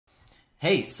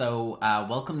Hey, so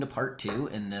welcome to part 2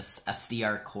 in this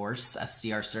SDR course,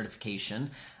 SDR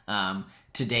certification.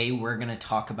 Today we're going to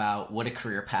talk about what a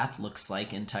career path looks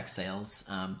like in tech sales.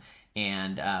 I'm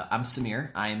Samir.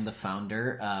 I am the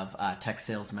founder of Tech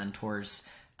Sales Mentors.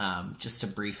 Just to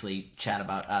briefly chat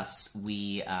about us,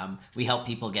 we help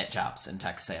people get jobs in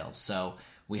tech sales. So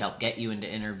we help get you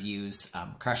into interviews,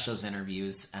 crush those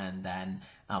interviews, and then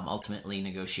ultimately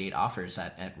negotiate offers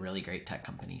at really great tech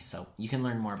companies. So you can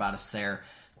learn more about us there.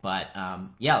 But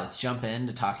yeah, let's jump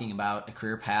into talking about a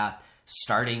career path,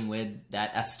 starting with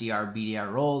that SDR,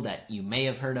 BDR role that you may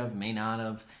have heard of, may not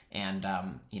have, and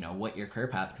what your career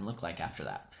path can look like after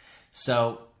that.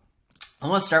 So I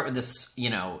want to start with this,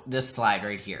 this slide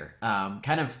right here.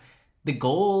 Kind of the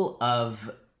goal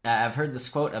of, I've heard this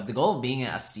quote of the goal of being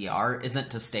an SDR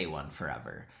isn't to stay one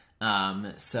forever.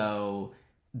 So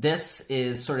this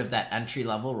is sort of that entry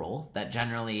level role that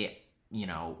generally,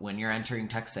 when you're entering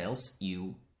tech sales,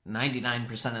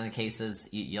 99% of the cases,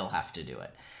 you'll have to do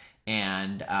it.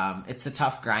 And it's a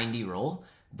tough, grindy role,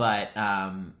 but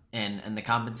and the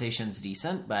compensation's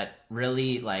decent, but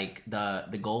really like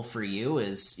the goal for you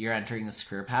is you're entering this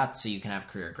career path so you can have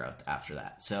career growth after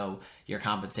that. So your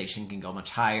compensation can go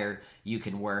much higher. You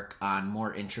can work on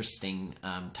more interesting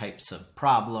types of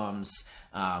problems.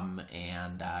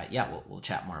 We'll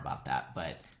chat more about that.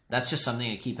 But that's just something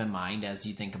to keep in mind as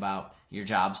you think about your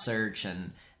job search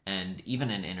and even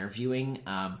in interviewing.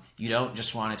 You don't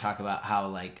just want to talk about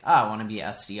how I want to be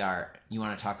an SDR. You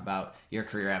want to talk about your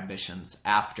career ambitions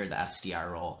after the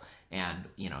SDR role, and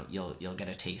you'll get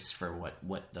a taste for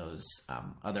what those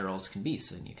other roles can be.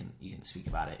 So then you can speak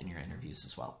about it in your interviews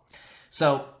as well.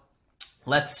 So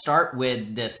let's start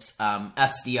with this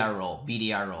SDR role,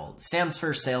 BDR role. It stands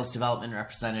for Sales Development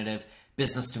Representative,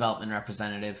 Business Development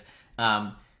Representative.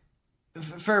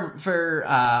 For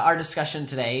our discussion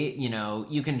today,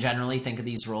 you can generally think of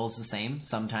these roles the same.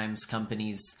 Sometimes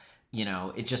companies,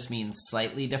 it just means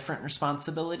slightly different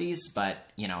responsibilities, but,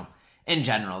 in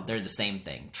general, they're the same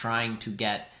thing. Trying to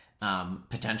get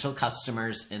potential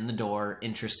customers in the door,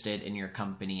 interested in your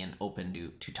company and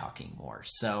open to talking more.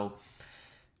 So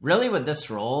really with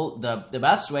this role, the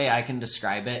best way I can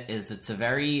describe it is it's a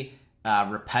very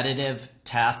repetitive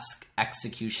task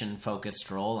execution focused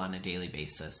role on a daily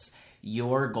basis.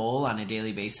 Your goal on a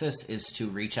daily basis is to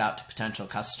reach out to potential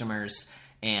customers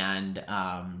and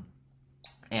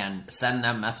send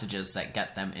them messages that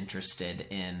get them interested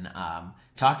in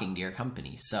talking to your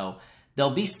company. So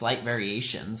there'll be slight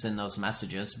variations in those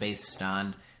messages based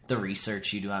on the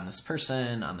research you do on this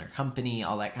person, on their company,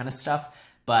 all that kind of stuff.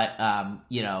 But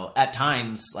at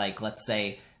times, let's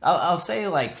say, I'll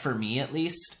say for me at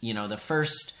least, the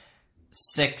first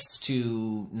 6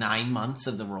 to 9 months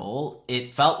of the role,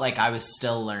 it felt like I was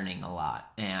still learning a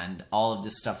lot, and all of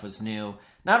this stuff was new.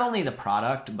 Not only the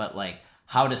product, but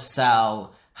how to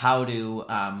sell, how to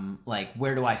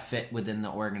where do I fit within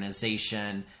the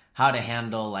organization, how to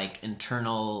handle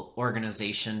internal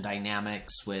organization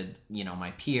dynamics with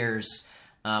my peers.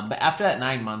 But after that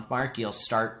 9-month mark, you'll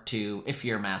start to, if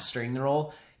you're mastering the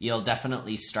role, you'll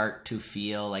definitely start to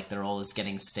feel like the role is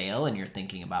getting stale and you're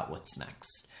thinking about what's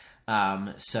next.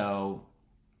 So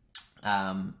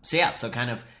kind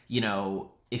of,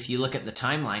 if you look at the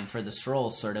timeline for this role,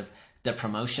 sort of the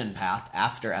promotion path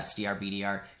after SDR,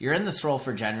 BDR, you're in this role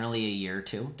for generally a year or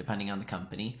two, depending on the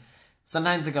company.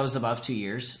 Sometimes it goes above 2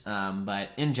 years, but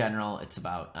in general, it's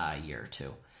about a year or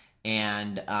two.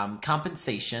 And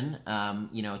compensation,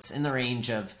 it's in the range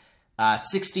of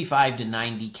 65 to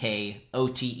 90K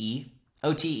OTE.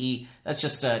 OTE, that's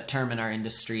just a term in our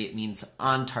industry. It means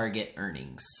on-target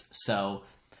earnings. So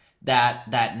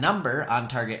that number,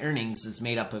 on-target earnings, is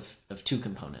made up of two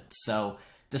components. So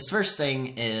this first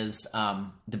thing is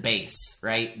the base,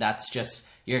 right? That's just,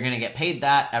 you're going to get paid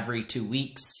that every 2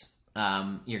 weeks.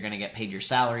 You're going to get paid your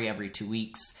salary every 2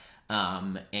 weeks.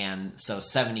 And so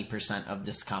 70% of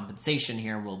this compensation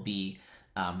here will be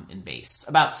in base,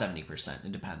 about 70%.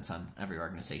 It depends on every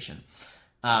organization.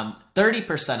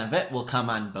 30% of it will come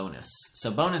on bonus.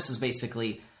 So bonus is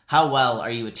basically how well are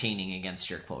you attaining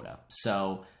against your quota.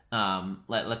 So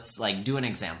let's do an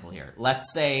example here.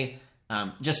 Let's say,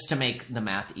 just to make the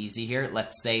math easy here,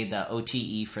 let's say the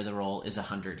OTE for the role is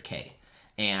 100K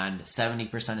and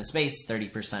 70% is base,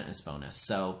 30% is bonus.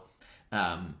 So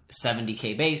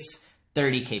 70K base,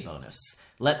 30K bonus.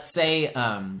 Let's say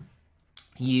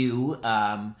you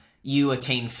attain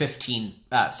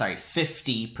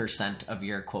 50% of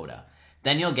your quota.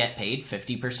 Then you'll get paid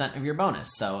 50% of your bonus.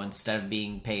 So instead of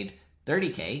being paid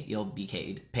 30K, you'll be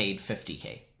paid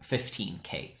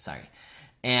 15K, sorry.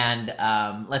 and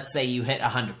let's say you hit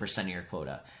 100% of your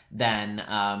quota, then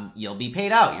you'll be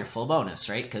paid out your full bonus,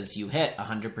 right? Because you hit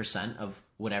 100% of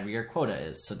whatever your quota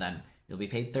is. So then you'll be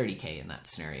paid 30K in that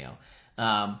scenario.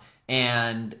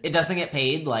 And it doesn't get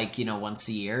paid like, once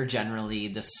a year. Generally,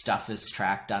 this stuff is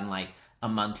tracked on like a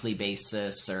monthly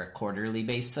basis or a quarterly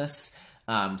basis.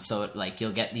 So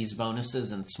you'll get these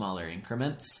bonuses in smaller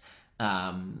increments.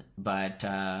 But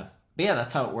yeah,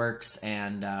 that's how it works.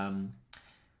 And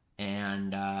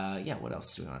yeah, what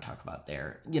else do we want to talk about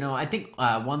there? I think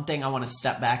one thing I want to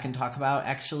step back and talk about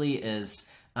actually is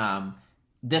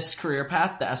this career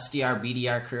path, the SDR,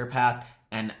 BDR career path,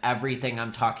 and everything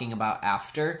I'm talking about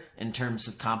after in terms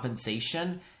of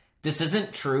compensation. This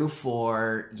isn't true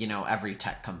for, every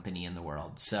tech company in the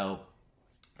world. So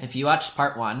if you watched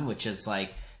part 1, which is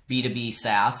like B2B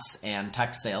SaaS and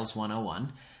Tech Sales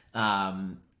 101,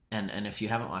 and if you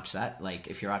haven't watched that, like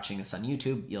if you're watching this on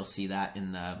YouTube, you'll see that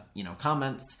in the,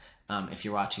 comments. If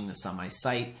you're watching this on my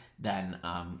site, then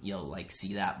you'll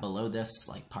see that below this,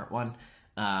 like part 1.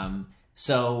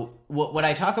 So what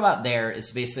I talk about there is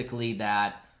basically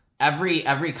that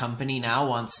every company now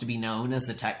wants to be known as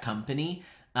a tech company,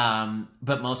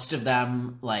 but most of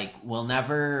them will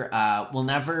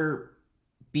never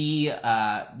be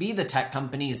the tech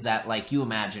companies that you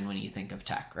imagine when you think of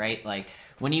tech, right? Like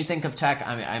when you think of tech,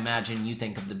 I imagine you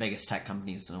think of the biggest tech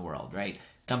companies in the world, right?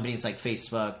 Companies like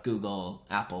Facebook, Google,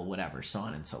 Apple, whatever, so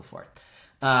on and so forth.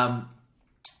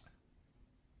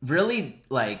 Really,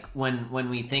 when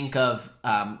we think of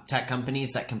tech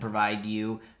companies that can provide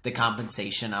you the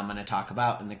compensation I'm going to talk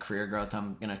about and the career growth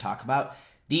I'm going to talk about,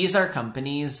 these are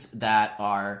companies that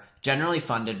are generally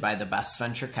funded by the best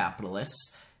venture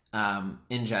capitalists.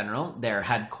 In general, they're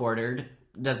headquartered.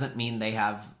 Doesn't mean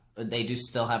they do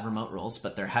still have remote roles,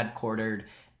 but they're headquartered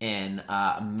in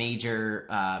a major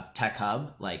tech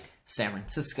hub, like San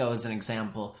Francisco as an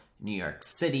example, New York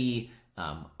City,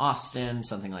 Austin,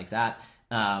 something like that.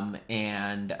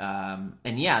 And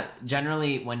yeah,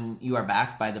 generally when you are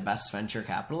backed by the best venture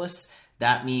capitalists,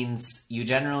 that means you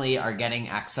generally are getting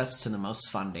access to the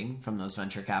most funding from those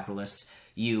venture capitalists.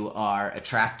 You are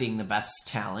attracting the best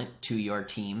talent to your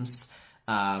teams.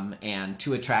 And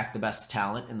to attract the best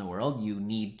talent in the world, you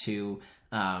need to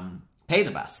pay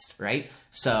the best, right?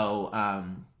 So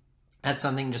that's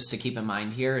something just to keep in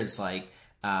mind here is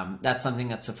that's something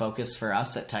that's a focus for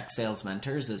us at Tech Sales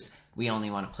Mentors is we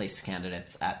only want to place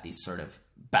candidates at these sort of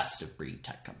best of breed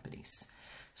tech companies.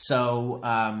 So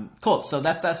cool. So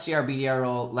that's the SDR BDR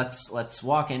role. Let's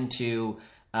walk into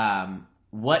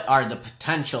what are the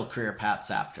potential career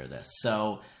paths after this.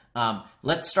 So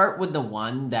let's start with the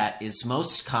one that is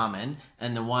most common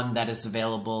and the one that is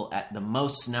available at the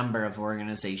most number of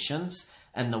organizations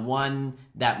and the one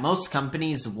that most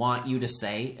companies want you to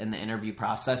say in the interview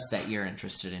process that you're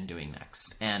interested in doing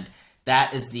next. And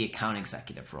that is the account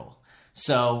executive role.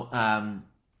 So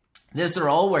this is a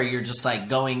role where you're just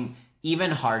going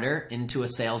even harder into a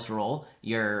sales role.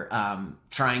 You're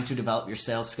trying to develop your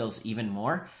sales skills even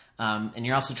more. And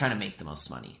you're also trying to make the most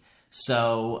money.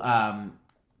 So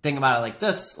think about it like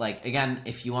this. Again,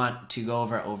 if you want to go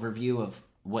over an overview of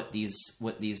what these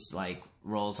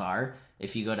roles are,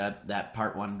 if you go to that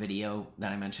part 1 video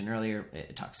that I mentioned earlier,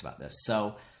 it talks about this.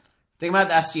 So think about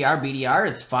the SDR, BDR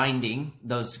is finding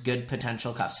those good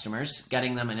potential customers,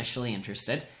 getting them initially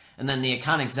interested. And then the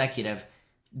account executive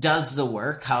does the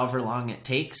work, however long it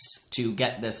takes to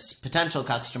get this potential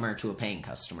customer to a paying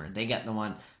customer. They get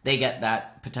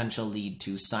that potential lead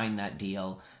to sign that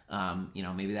deal.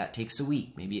 Maybe that takes a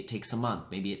week, maybe it takes a month,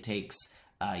 maybe it takes,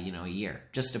 a year.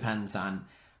 Just depends on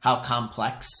how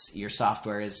complex your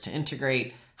software is to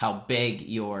integrate, how big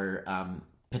your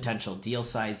potential deal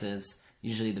size is.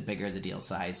 Usually the bigger the deal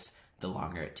size, the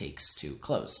longer it takes to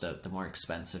close. So the more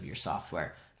expensive your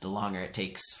software, the longer it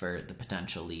takes for the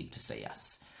potential lead to say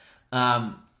yes.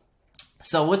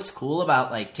 So what's cool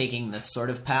about taking this sort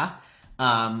of path,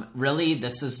 really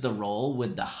this is the role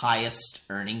with the highest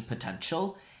earning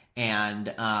potential.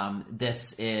 And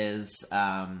this is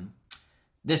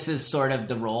sort of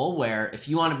the role where if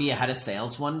you want to be a head of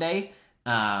sales one day,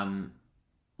 I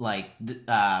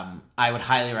would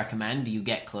highly recommend you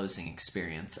get closing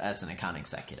experience as an account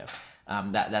executive.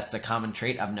 That's a common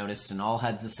trait I've noticed in all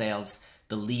heads of sales.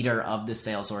 The leader of the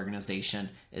sales organization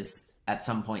is at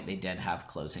some point they did have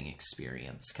closing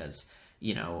experience because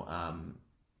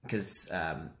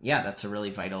that's a really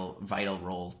vital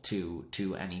role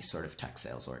to any sort of tech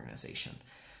sales organization.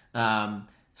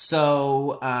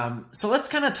 So let's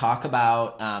kind of talk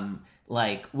about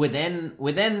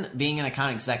within being an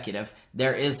account executive,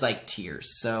 there is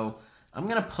tiers. So I'm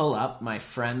going to pull up my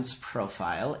friend's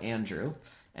profile, Andrew,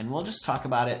 and we'll just talk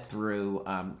about it through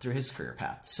his career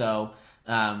path. So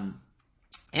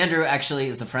Andrew actually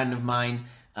is a friend of mine.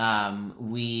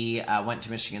 We went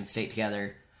to Michigan State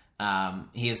together.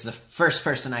 He is the first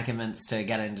person I convinced to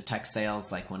get into tech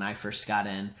sales, like when I first got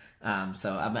in.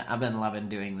 So I've been loving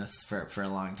doing this for a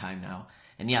long time now.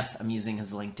 And yes, I'm using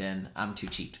his LinkedIn. I'm too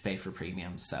cheap to pay for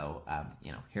premium. So,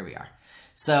 here we are.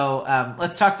 So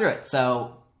let's talk through it.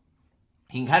 So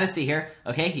you can kind of see here,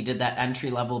 okay, he did that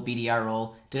entry-level BDR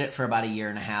role, did it for about 1.5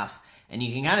 years. And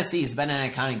you can kind of see he's been an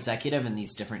account executive in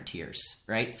these different tiers,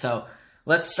 right? So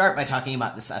let's start by talking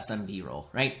about this SMB role,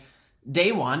 right?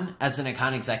 Day one, as an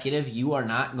account executive, you are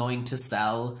not going to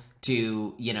sell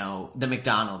to, the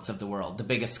McDonald's of the world, the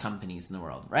biggest companies in the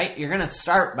world, right? You're going to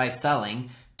start by selling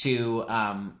to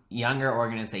younger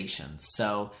organizations.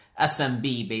 So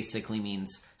SMB basically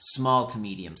means small to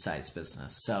medium-sized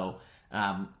business. So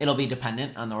it'll be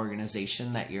dependent on the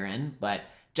organization that you're in, but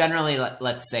generally,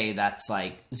 let's say that's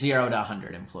like 0 to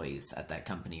 100 employees at that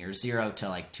company, or 0 to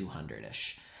like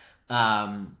 200-ish.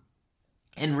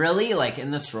 And really, like in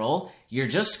this role, you're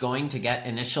just going to get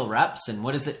initial reps. And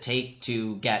what does it take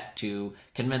to get to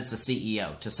convince a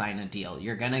CEO to sign a deal?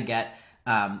 You're going to get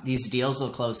these deals will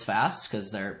close fast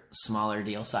because they're smaller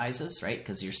deal sizes, right?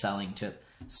 Because you're selling to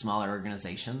smaller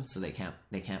organizations, so they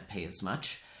can't pay as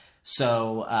much.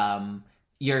 So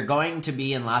you're going to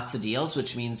be in lots of deals,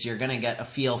 which means you're going to get a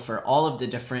feel for all of the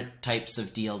different types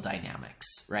of deal dynamics,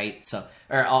 right? So,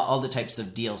 or all the types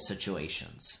of deal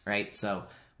situations, right? So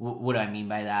what do I mean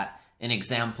by that? An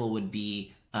example would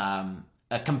be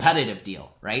a competitive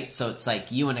deal, right? So it's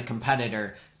like you and a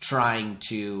competitor trying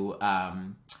to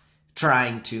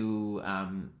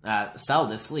sell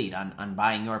this lead on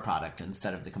buying your product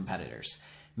instead of the competitors.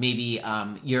 Maybe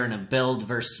you're in a build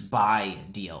versus buy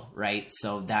deal, right?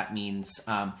 So that means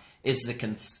is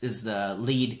the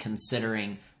lead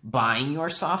considering buying your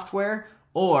software,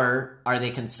 or are they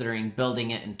considering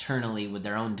building it internally with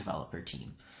their own developer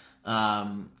team?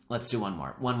 Let's do one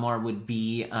more. One more would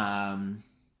be,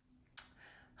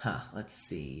 let's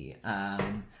see.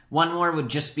 One more would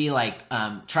just be like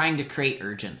trying to create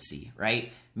urgency,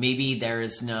 right? Maybe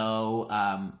there's no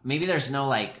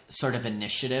like sort of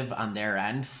initiative on their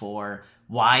end for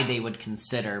why they would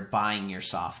consider buying your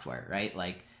software, right?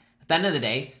 Like at the end of the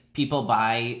day, people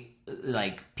buy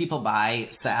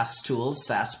SaaS tools,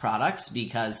 SaaS products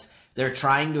because they're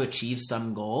trying to achieve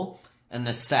some goal, and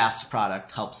the SaaS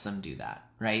product helps them do that,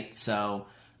 right? So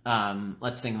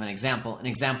let's think of an example. An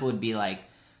example would be like,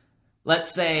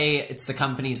 let's say it's the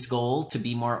company's goal to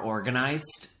be more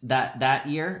organized that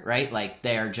year, right? Like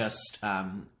they are just,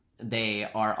 they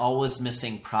are always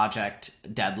missing project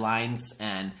deadlines,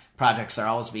 and projects are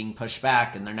always being pushed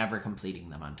back, and they're never completing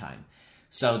them on time.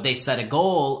 So they set a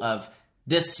goal of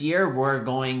this year, we're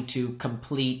going to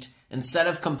complete, instead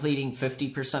of completing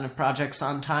 50% of projects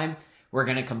on time, we're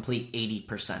going to complete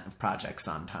 80% of projects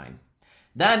on time.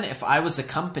 Then if I was a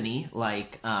company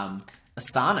like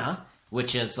Asana,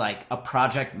 which is like a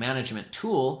project management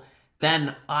tool,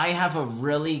 then I have a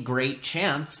really great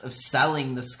chance of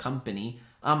selling this company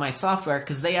on my software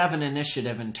because they have an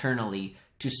initiative internally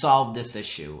to solve this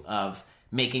issue of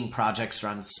making projects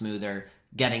run smoother,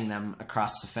 getting them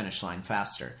across the finish line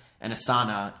faster. And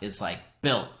Asana is like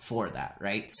built for that,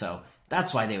 right? So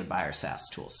that's why they would buy our SaaS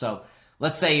tool. So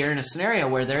let's say you're in a scenario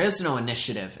where there is no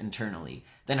initiative internally.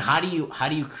 Then how do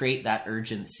you create that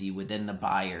urgency within the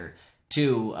buyer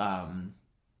to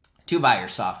buy your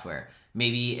software?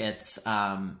 Maybe it's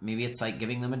like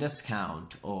giving them a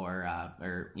discount or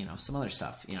some other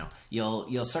stuff.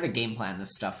 You'll sort of game plan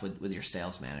this stuff with your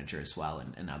sales manager as well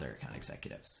and other account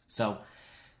executives. So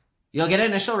you'll get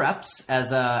initial reps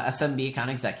as a SMB account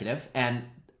executive, and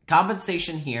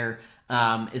compensation here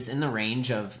is in the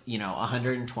range of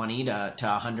 120 to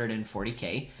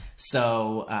 140K.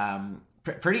 So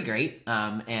pretty great,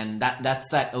 and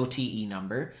that's that OTE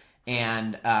number.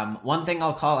 And one thing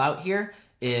I'll call out here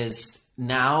is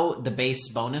now the base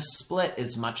bonus split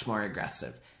is much more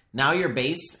aggressive. Now your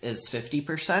base is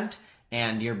 50%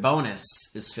 and your bonus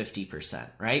is 50%,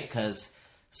 right?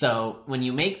 So when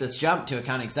you make this jump to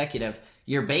account executive,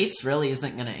 your base really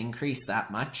isn't going to increase that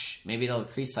much. Maybe it'll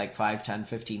increase like 5, 10,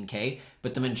 15K,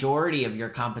 but the majority of your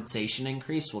compensation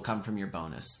increase will come from your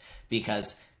bonus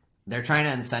because they're trying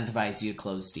to incentivize you to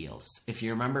close deals. If you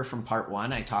remember from part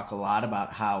 1, I talk a lot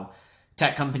about how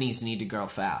tech companies need to grow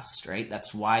fast, right?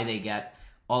 That's why they get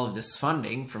all of this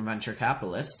funding from venture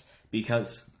capitalists,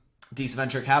 because these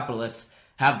venture capitalists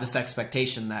have this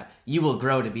expectation that you will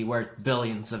grow to be worth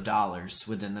billions of dollars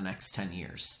within the next 10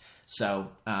 years. So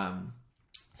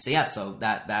So yeah, so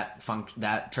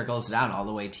that trickles down all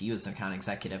the way to you as an account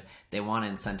executive. They want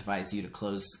to incentivize you to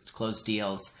close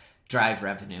deals, drive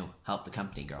revenue, help the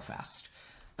company grow fast.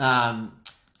 Yeah,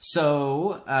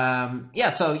 so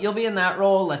you'll be in that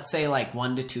role, let's say like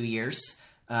 1 to 2 years,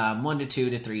 1 to 2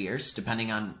 to 3 years,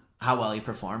 depending on how well you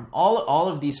perform. All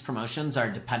of these promotions are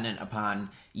dependent upon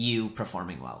you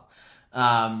performing well.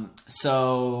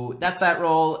 So that's that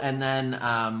role. And then,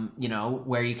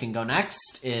 where you can go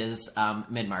next is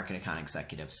mid-market account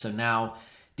executives. So now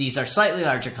these are slightly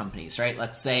larger companies, right?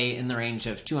 Let's say in the range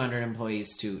of 200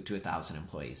 employees to 1,000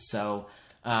 employees. So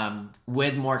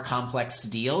with more complex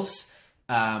deals,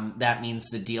 that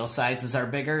means the deal sizes are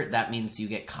bigger. That means you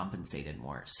get compensated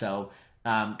more. So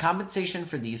compensation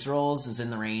for these roles is in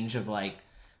the range of like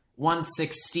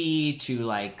 160 to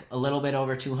like a little bit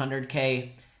over 200K.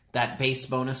 That base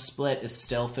bonus split is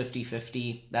still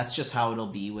 50-50. That's just how it'll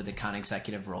be with account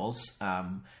executive roles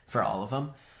for all of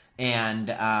them. And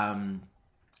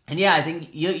yeah, I think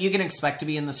you can expect to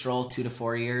be in this role 2 to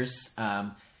 4 years.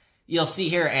 You'll see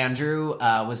here Andrew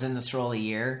was in this role a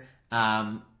year.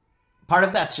 Part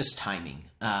of that's just timing.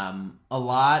 A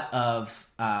lot of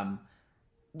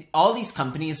all these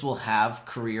companies will have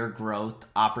career growth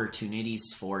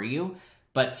opportunities for you,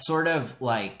 but sort of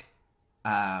like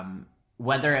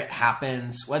whether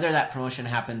that promotion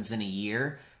happens in a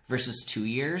year versus 2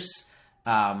 years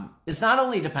is not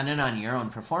only dependent on your own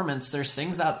performance. There's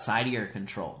things outside of your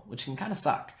control, which can kind of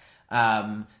suck.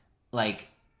 An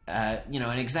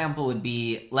example would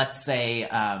be, let's say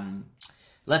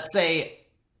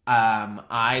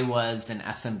I was an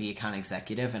SMB account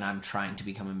executive and I'm trying to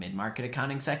become a mid-market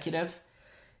account executive.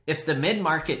 If the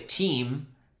mid-market team,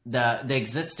 the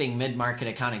existing mid-market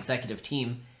account executive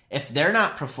team, if they're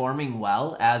not performing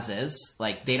well as is,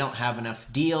 like they don't have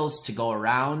enough deals to go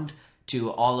around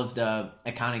to all of the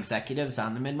account executives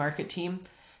on the mid-market team,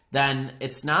 then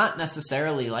it's not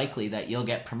necessarily likely that you'll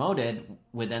get promoted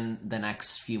within the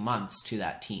next few months to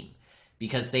that team,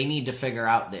 because they need to figure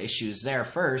out the issues there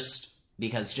first,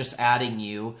 because just adding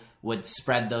you would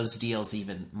spread those deals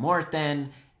even more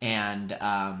thin and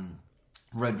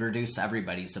would reduce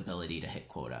everybody's ability to hit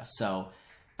quota. So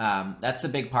that's a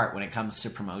big part when it comes to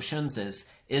promotions is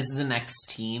the next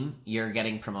team you're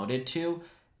getting promoted to,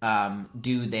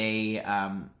 do the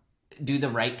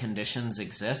right conditions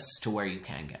exist to where you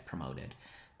can get promoted?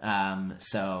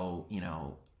 So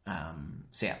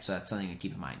that's something to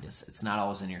keep in mind. Is it's not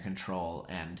always in your control,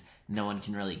 and no one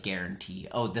can really guarantee,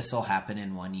 oh, this will happen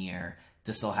in 1 year,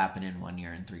 this will happen in 1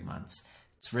 year and 3 months.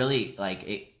 It's really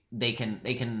like they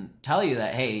can tell you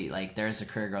that, hey, like there's a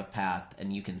career growth path,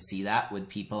 and you can see that with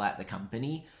people at the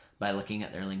company by looking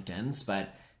at their LinkedIns,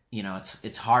 but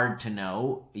it's hard to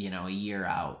know, a year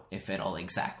out if it'll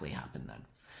exactly happen then.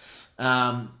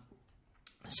 What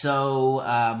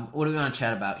do we want to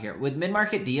chat about here? With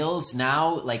mid-market deals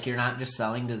now, like you're not just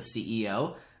selling to the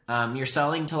CEO, you're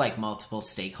selling to like multiple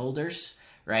stakeholders,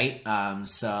 right?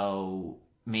 So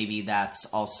maybe that's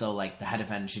also like the head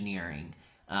of engineering,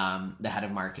 the head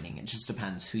of marketing. It just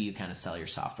depends who you kind of sell your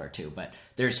software to, but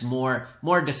there's more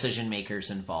decision makers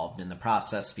involved in the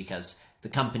process because the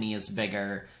company is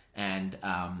bigger, and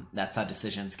that's how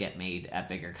decisions get made at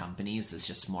bigger companies. It's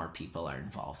just more people are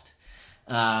involved.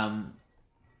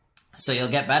 So you'll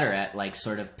get better at like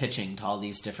sort of pitching to all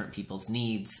these different people's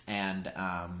needs, and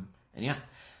yeah.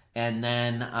 And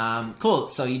then, cool.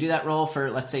 So you do that role for,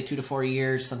 let's say, 2 to 4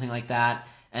 years, something like that.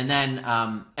 And then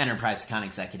enterprise account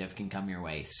executive can come your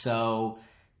way. So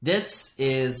this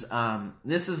is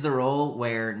the role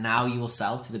where now you will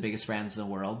sell to the biggest brands in the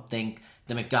world. Think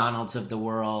the McDonald's of the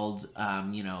world,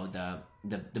 the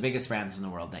biggest brands in the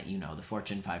world that the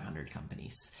Fortune 500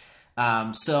 companies.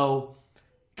 So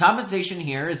compensation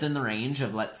here is in the range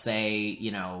of, let's say,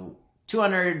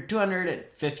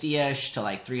 250-ish to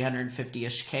like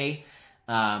 350-ish K.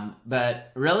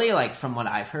 But really, like from what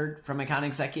I've heard from account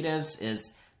executives,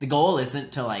 is the goal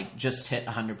isn't to like just hit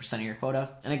 100% of your quota.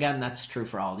 And again, that's true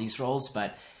for all these roles,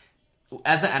 but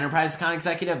as an enterprise account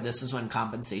executive, this is when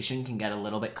compensation can get a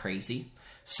little bit crazy.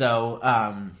 So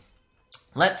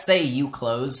let's say you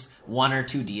close 1 or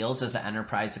 2 deals as an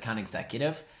enterprise account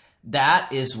executive.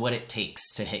 That is what it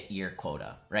takes to hit your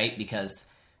quota, right? Because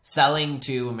selling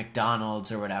to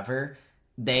McDonald's or whatever,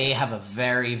 they have a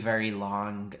very, very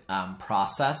long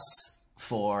process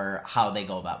for how they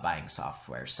go about buying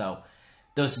software. So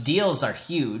those deals are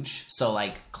huge. So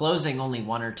like closing only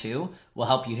 1 or 2 will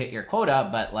help you hit your quota,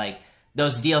 but like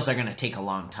those deals are going to take a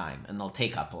long time and they'll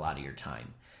take up a lot of your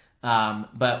time.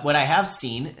 But what I have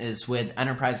seen is with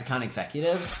enterprise account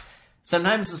executives,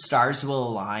 sometimes the stars will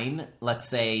align. Let's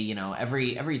say,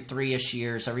 every 3-ish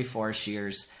years, every 4-ish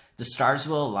years, the stars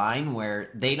will align where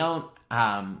they don't,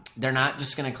 they're not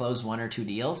just going to close 1 or 2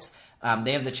 deals.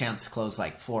 They have the chance to close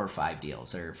like 4 or 5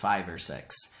 deals, or 5 or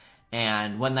 6.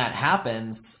 And when that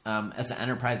happens, as an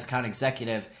enterprise account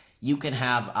executive, you can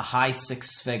have a high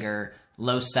 6-figure,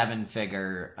 low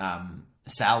 7-figure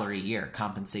salary year,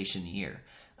 compensation year.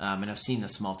 And I've seen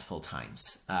this multiple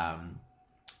times.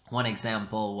 One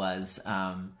example was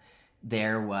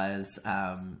there was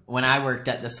when I worked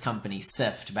at this company,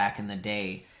 Sift, back in the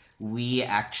day, we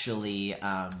actually,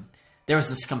 there was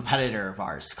this competitor of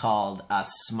ours called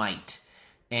Smite.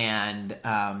 And,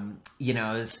 you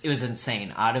know, it was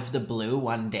insane. Out of the blue,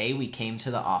 one day we came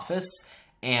to the office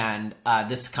and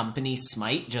this company,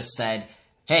 Smite, just said,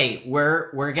 hey,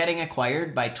 we're getting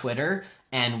acquired by Twitter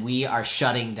and we are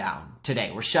shutting down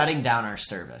today. We're shutting down our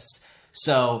service.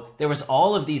 So there was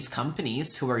all of these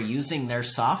companies who are using their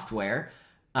software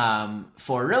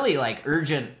for really like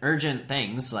urgent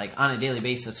things, like on a daily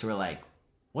basis, who are like,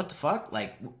 what the fuck?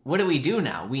 Like, what do we do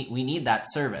now? We need that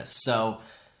service. So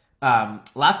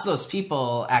lots of those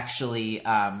people actually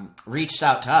reached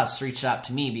out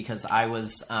to me because I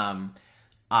was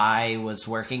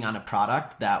working on a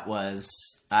product that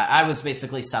was, I was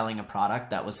basically selling a product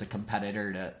that was a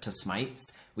competitor to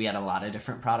Smite's. We had a lot of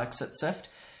different products at Sift.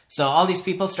 So all these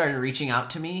people started reaching out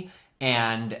to me,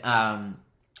 and I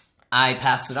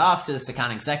passed it off to this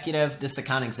account executive. This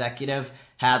account executive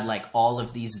had like all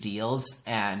of these deals,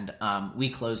 and we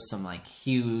closed some like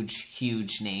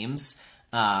huge names.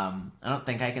 I don't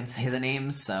think I can say the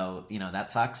names, so you know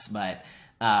that sucks. But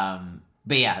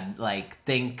yeah, like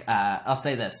I'll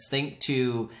say this: think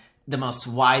to the most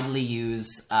widely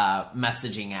used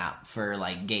messaging app for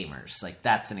like gamers. Like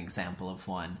that's an example of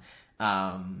one.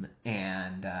 Or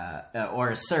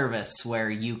a service where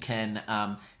you can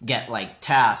get like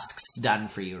tasks done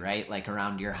for you, right? Like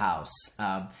around your house.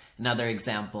 Another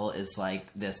example is like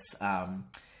this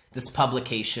this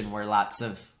publication where lots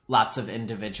of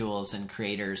individuals and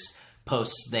creators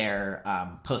post their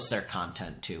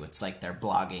content too. It's like their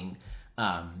blogging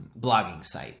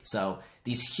site. So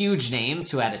these huge names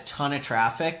who had a ton of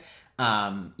traffic.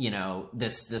 You know,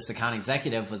 this account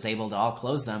executive was able to all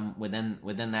close them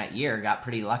within that year. Got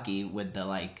pretty lucky with the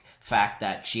like fact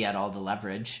that she had all the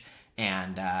leverage,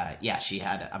 and yeah, she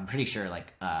had, I'm pretty sure,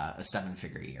 like a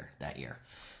 7-figure year that year.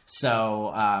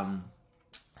 So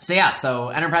yeah, so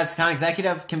enterprise account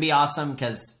executive can be awesome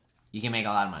because you can make a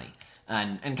lot of money,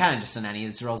 and kind of just in any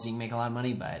of these roles you can make a lot of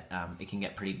money, but it can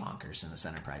get pretty bonkers in this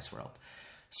enterprise world.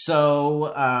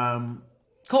 So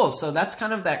cool. So that's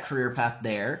kind of that career path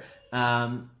there.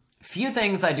 Few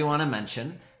things I do want to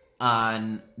mention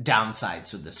on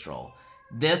downsides with this role.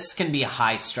 This can be a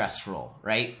high stress role,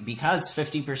 right? Because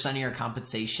 50% of your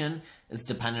compensation is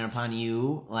dependent upon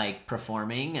you like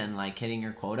performing and like hitting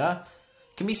your quota.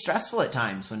 It can be stressful at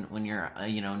times when you're,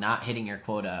 you know, not hitting your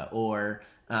quota, or,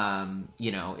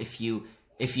 you know, if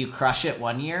you crush it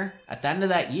one year, at the end of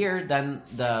that year, then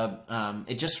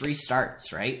it just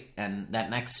restarts, right? And that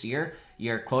next year,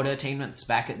 your quota attainment's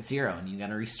back at 0 and you got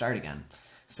to restart again.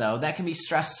 So that can be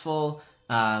stressful.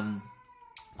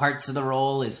 Parts of the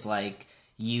role is like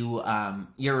you're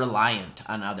reliant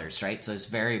on others, right? So there's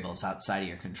variables outside of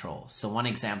your control. So one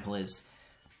example is,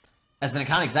 as an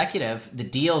account executive, the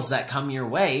deals that come your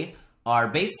way are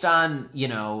based on, you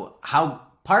know,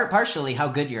 partially how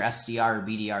good your SDR or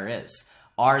BDR is.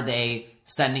 Are they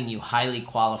sending you highly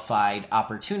qualified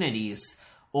opportunities,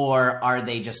 or are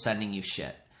they just sending you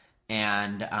shit?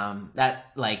 And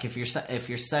that, like, if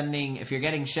you're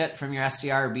getting shit from your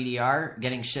SDR or BDR,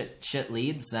 getting shit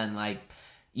leads, then like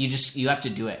you have to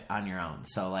do it on your own.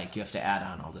 So like you have to add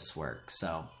on all this work.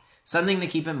 So something to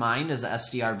keep in mind as a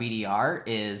SDR BDR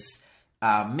is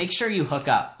make sure you hook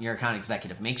up your account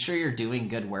executive. Make sure you're doing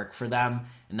good work for them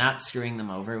and not screwing them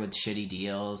over with shitty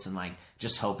deals and like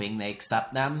just hoping they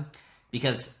accept them.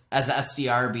 Because as a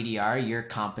SDR or BDR, you're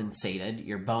compensated.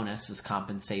 Your bonus is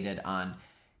compensated on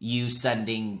you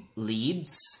sending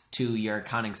leads to your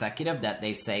account executive that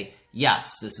they say,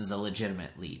 yes, this is a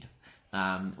legitimate lead.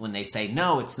 When they say,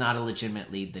 no, it's not a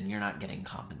legitimate lead, then you're not getting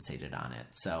compensated on it.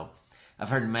 So I've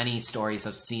heard many stories,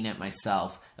 I've seen it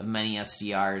myself, of many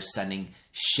SDRs sending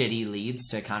shitty leads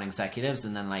to account executives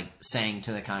and then like saying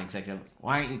to the account executive,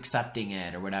 why aren't you accepting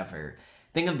it or whatever.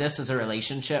 Think of this as a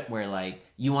relationship where like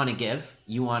you want to give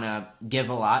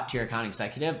a lot to your account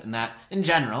executive, and that in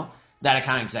general, that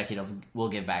account executive will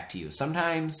give back to you.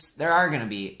 Sometimes there are going to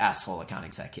be asshole account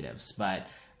executives, but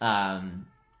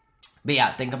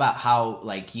yeah, think about how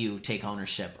like you take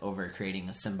ownership over creating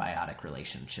a symbiotic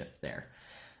relationship there.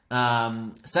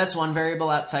 So that's one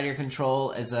variable outside your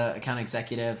control as an account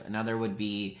executive. Another would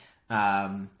be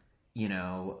you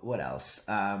know, what else?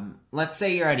 Let's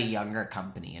say you're at a younger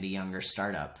company, at a younger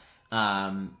startup.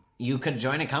 You could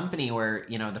join a company where,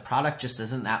 you know, the product just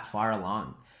isn't that far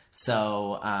along.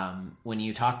 So when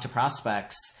you talk to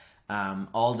prospects,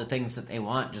 all the things that they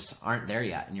want just aren't there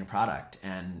yet in your product.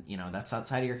 And, you know, that's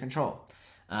outside of your control.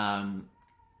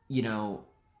 You know,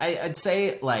 I'd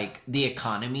say like the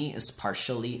economy is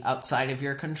partially outside of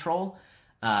your control,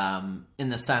 in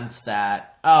the sense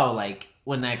that, like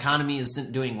when the economy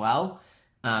isn't doing well,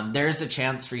 there is a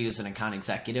chance for you as an account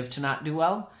executive to not do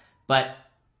well. But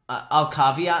I'll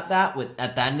caveat that with,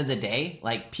 at the end of the day,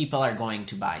 like people are going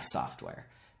to buy software.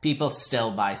 People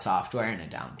still buy software in a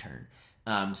downturn.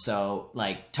 So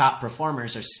like top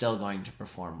performers are still going to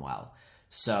perform well.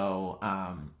 So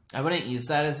I wouldn't use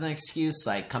that as an excuse.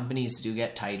 Like companies do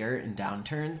get tighter in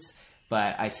downturns,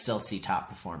 but I still see top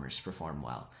performers perform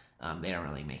well. They don't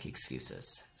really make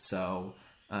excuses. So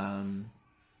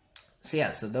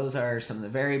yeah, so those are some of the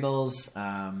variables.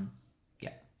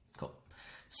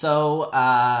 So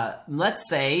let's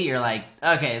say you're like,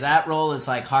 okay, that role is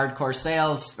like hardcore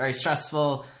sales, very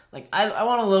stressful. Like I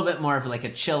want a little bit more of like a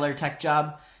chiller tech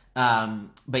job,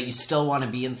 but you still want to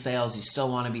be in sales. You still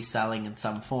want to be selling in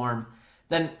some form.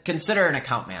 Then consider an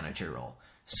account manager role.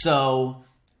 So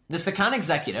this account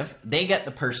executive, they get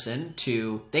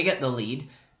the lead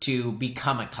to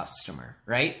become a customer,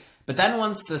 right? But then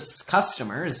once this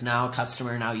customer is now a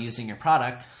customer now using your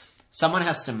product, someone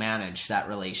has to manage that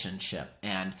relationship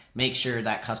and make sure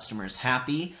that customer is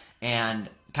happy and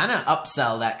kind of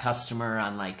upsell that customer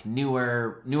on like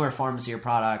newer forms of your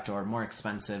product or more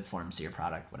expensive forms of your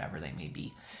product, whatever they may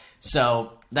be.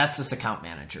 So that's this account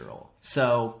manager role.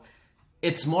 So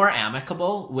it's more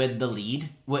amicable with the lead,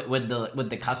 with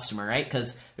the customer, right?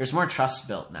 Because there's more trust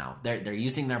built now. They're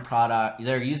using their product.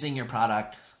 They're using your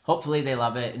product. Hopefully they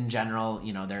love it in general.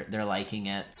 You know, they're liking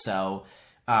it. So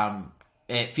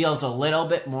it feels a little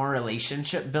bit more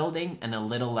relationship building and a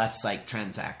little less like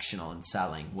transactional and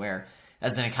selling, where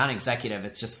as an account executive,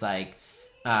 it's just like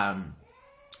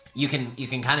you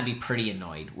can kind of be pretty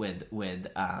annoyed with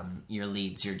your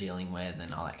leads you're dealing with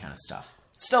and all that kind of stuff.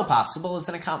 Still possible as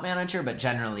an account manager, but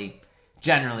generally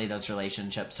those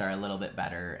relationships are a little bit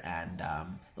better and a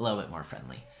little bit more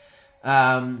friendly.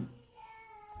 What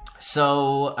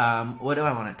do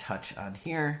I want to touch on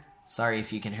here? Sorry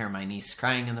if you can hear my niece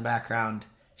crying in the background.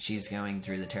 She's going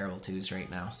through the terrible twos right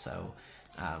now. So,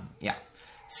 yeah.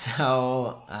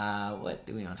 So, what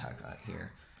do we want to talk about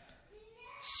here?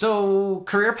 So,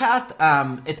 career path,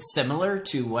 it's similar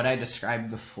to what I described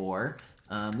before.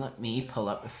 Let me pull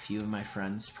up a few of my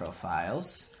friends'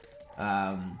 profiles.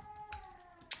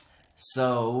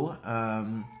 So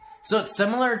it's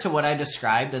similar to what I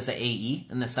described as an AE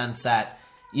in the sense that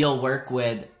you'll work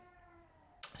with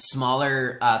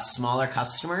smaller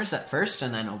customers at first,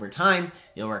 and then over time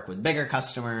you'll work with bigger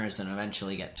customers and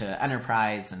eventually get to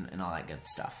enterprise and all that good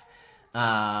stuff.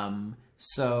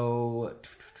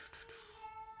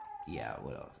 Yeah,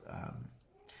 what else?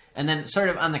 And then sort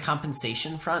of on the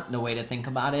compensation front, the way to think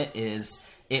about it is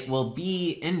it will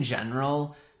be in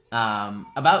general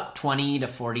about 20 to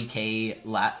 40K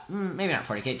maybe not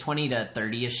 40K, 20 to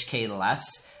 30ish K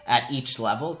less at each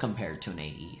level compared to an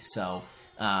AE. So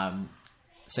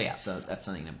that's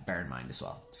something to bear in mind as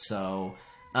well. So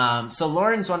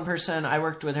Lauren's one person. I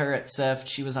worked with her at SIFT.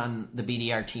 She was on the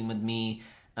BDR team with me.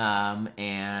 Yeah,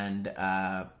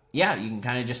 you can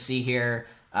kind of just see here,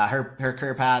 her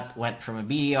career path went from a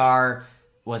BDR,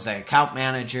 was an account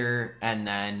manager, and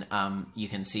then you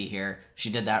can see here, she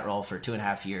did that role for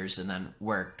 2.5 years and then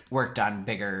worked on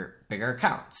bigger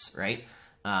accounts, right?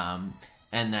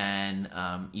 And then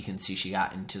you can see she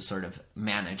got into sort of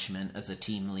management as a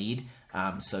team lead.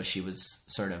 So she was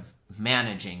sort of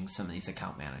managing some of these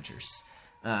account managers.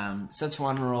 So it's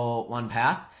one role, one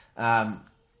path.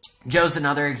 Joe's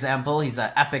another example. He's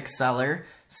an epic seller.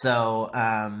 So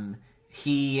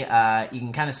you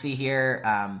can kind of see here,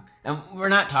 and we're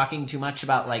not talking too much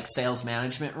about like sales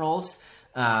management roles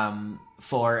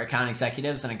for account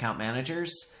executives and account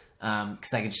managers,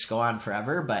 because I could just go on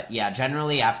forever. But yeah,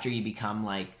 generally after you become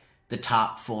like the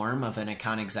top form of an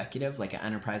account executive, like an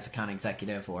enterprise account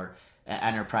executive or an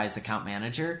enterprise account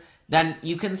manager, then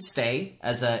you can stay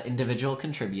as an individual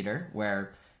contributor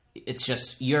where it's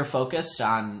just you're focused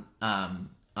on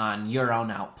your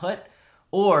own output.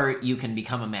 Or you can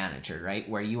become a manager, right?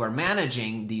 Where you are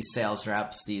managing these sales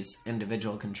reps, these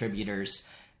individual contributors,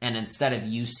 and instead of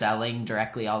you selling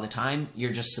directly all the time,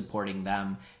 you're just supporting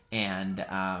them and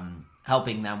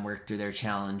helping them work through their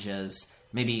challenges,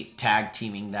 maybe tag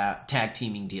teaming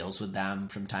deals with them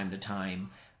from time to time.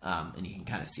 And you can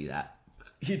kind of see that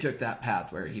he took that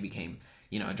path where he became,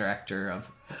 a director of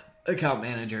account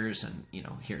managers, and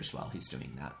here as well, he's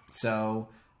doing that. So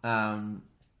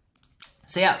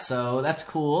so that's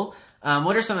cool.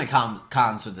 What are some of the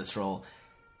cons with this role?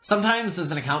 Sometimes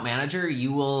as an account manager,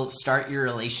 you will start your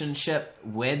relationship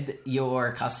with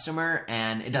your customer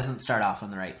and it doesn't start off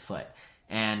on the right foot.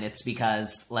 And it's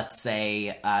because, let's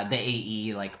say, the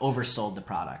AE like oversold the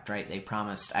product, right? They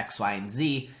promised X, Y, and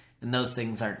Z, and those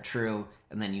things aren't true,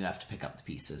 and then you have to pick up the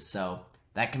pieces. So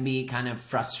that can be kind of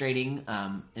frustrating,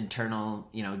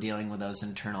 dealing with those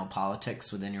internal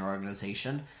politics within your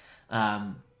organization.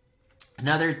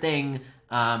 Another thing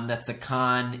that's a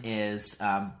con is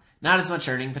not as much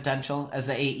earning potential as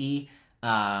the AE.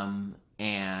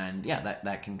 And yeah,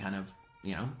 that can kind of,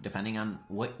 depending on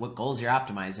what goals you're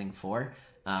optimizing for,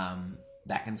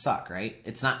 that can suck, right?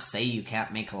 It's not to say you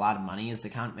can't make a lot of money as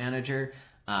account manager.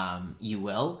 You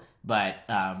will, but,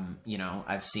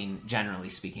 I've seen, generally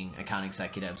speaking, account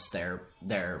executives,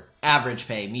 their average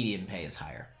pay, median pay is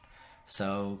higher.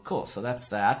 So cool. So that's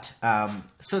that.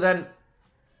 So then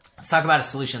let's talk about a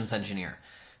solutions engineer.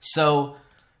 So,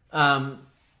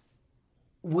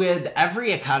 with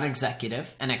every account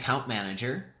executive and account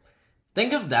manager,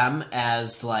 think of them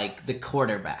as like the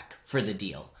quarterback for the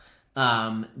deal.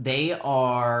 They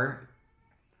are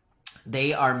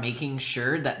making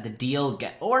sure that the deal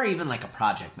or even like a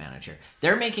project manager,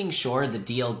 they're making sure the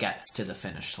deal gets to the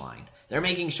finish line. They're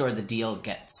making sure the deal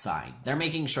gets signed. They're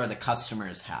making sure the customer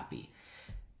is happy.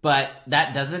 But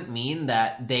that doesn't mean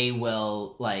that they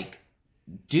will like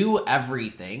do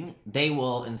everything. They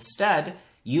will instead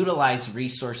utilize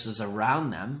resources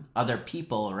around them, other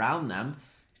people around them,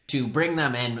 to bring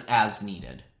them in as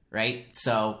needed, right?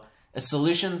 So a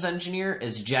solutions engineer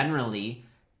is generally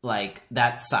like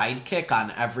that sidekick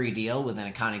on every deal with an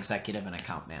account executive and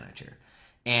account manager.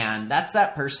 And that's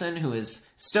that person who is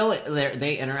still,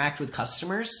 they interact with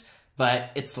customers,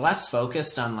 but it's less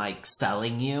focused on like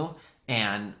selling you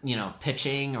and,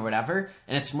 pitching or whatever.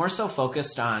 And it's more so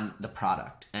focused on the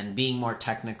product and being more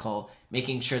technical,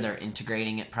 making sure they're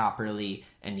integrating it properly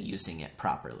and using it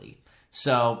properly.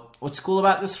 So what's cool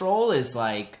about this role is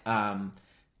like,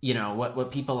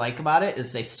 what people like about it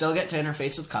is they still get to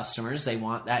interface with customers. They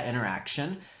want that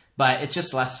interaction, but it's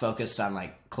just less focused on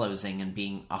like closing and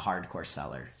being a hardcore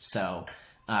seller. So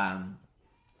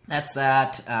that's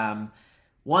that.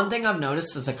 One thing I've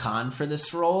noticed as a con for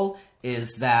this role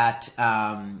is that,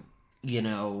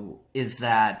 is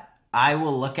that I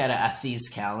will look at a SE's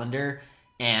calendar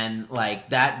and like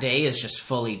that day is just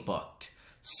fully booked.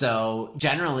 So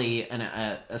generally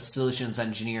a solutions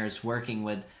engineer is working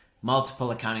with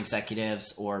multiple account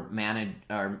executives or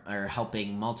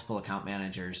helping multiple account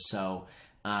managers. So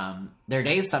their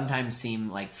days sometimes seem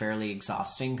like fairly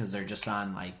exhausting because they're just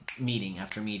on like meeting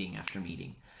after meeting after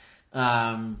meeting.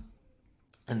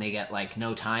 And they get like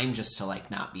no time just to like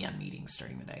not be on meetings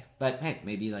during the day. But hey,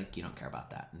 maybe like you don't care about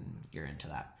that and you're into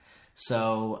that.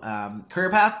 So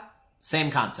career path,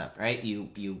 same concept, right?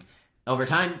 You over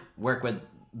time work with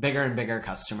bigger and bigger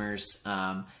customers,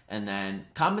 and then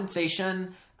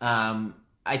compensation.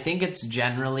 I think it's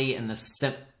generally in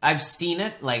the I've seen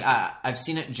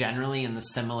it generally in the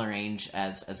similar range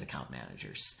as account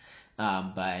managers.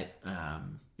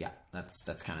 Yeah,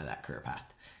 that's kind of that career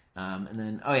path. And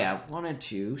then, I wanted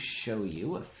to show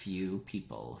you a few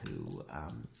people who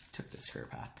took this career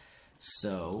path.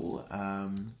 So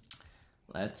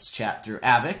let's chat through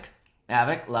Avik.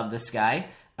 Avik, love this guy.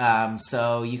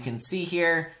 So you can see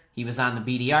here, he was on the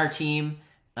BDR team,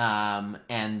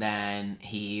 and then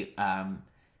he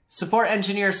support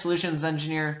engineer, solutions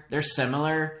engineer, they're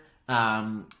similar.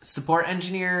 Support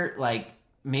engineer, like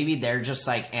maybe they're just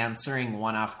like answering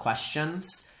one-off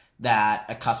questions that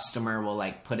a customer will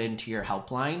like put into your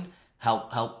helpline,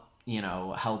 help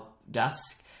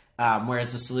desk.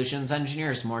 Whereas the solutions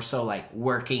engineer is more so like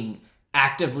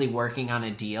actively working on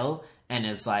a deal and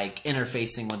is like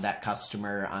interfacing with that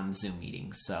customer on Zoom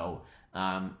meetings. So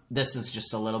this is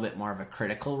just a little bit more of a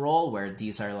critical role where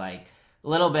these are like a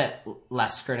little bit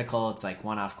less critical. It's like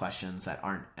one-off questions that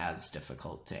aren't as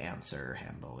difficult to answer or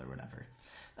handle or whatever.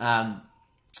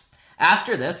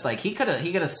 After this, like he could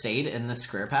have stayed in this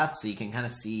career path, so you can kind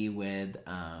of see with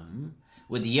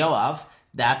Yoav,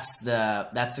 that's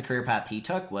the career path he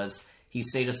took. Was he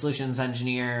stayed a solutions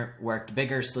engineer, worked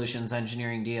bigger solutions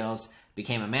engineering deals,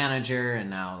 became a manager, and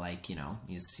now like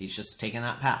he's just taking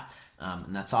that path,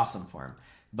 and that's awesome for him.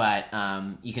 But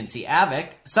you can see Avik.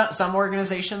 Some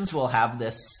organizations will have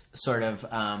this sort of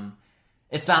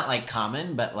it's not like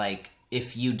common, but like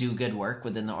if you do good work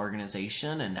within the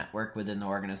organization and network within the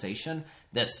organization,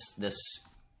 this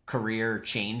career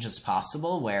change is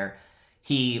possible where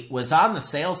he was on the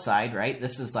sales side, right?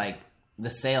 This is like the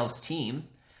sales team.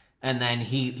 and then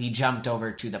he jumped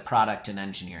over to the product and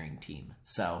engineering team.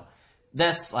 So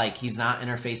this, like, he's not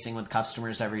interfacing with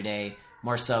customers every day.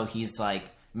 More so, he's like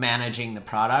managing the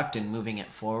product and moving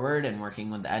it forward and working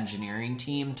with the engineering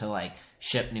team to like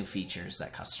ship new features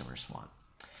that customers want.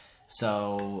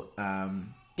 So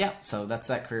yeah, so that's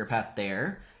that career path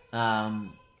there.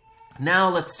 Now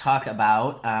let's talk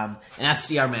about an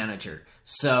SDR manager.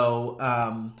 So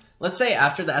let's say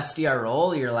after the SDR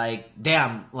role, you're like,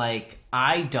 damn, like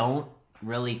I don't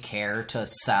really care to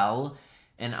sell,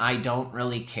 and I don't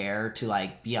really care to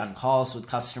like be on calls with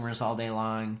customers all day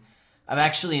long. I've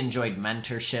actually enjoyed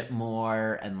mentorship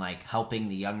more and like helping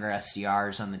the younger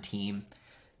SDRs on the team.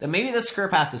 Then maybe this career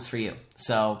path is for you.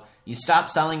 So you stop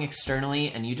selling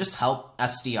externally and you just help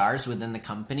SDRs within the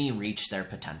company reach their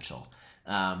potential.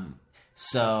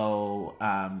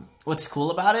 What's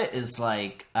cool about it is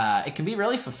like, it can be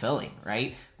really fulfilling,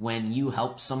 right? When you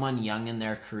help someone young in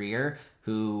their career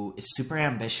who is super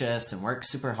ambitious and works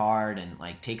super hard and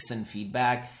like takes in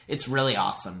feedback, it's really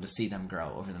awesome to see them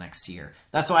grow over the next year.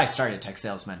 That's why I started Tech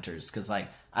Sales Mentors, because like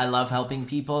I love helping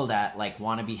people that like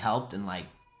want to be helped and like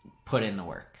put in the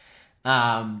work.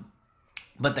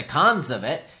 But the cons of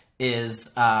it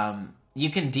is you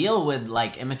can deal with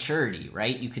like immaturity,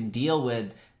 right? You can deal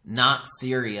with not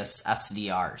serious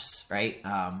SDRs, right?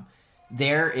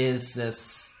 There is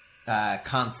this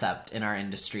concept in our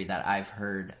industry that I've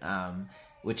heard,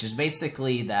 which is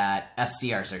basically that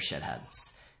SDRs are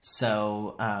shitheads.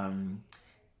 So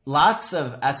lots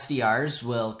of SDRs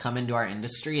will come into our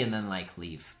industry and then like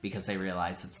leave because they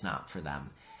realize it's not for them.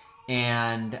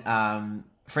 And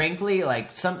frankly,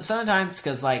 like sometimes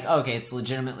because like, okay, it's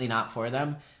legitimately not for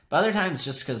them, but other times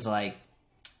just because like,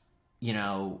 you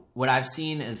know, what I've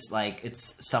seen is like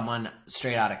it's someone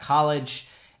straight out of college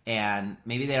and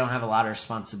maybe they don't have a lot of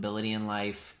responsibility in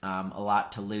life, a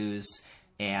lot to lose,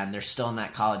 and they're still in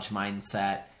that college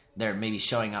mindset. They're maybe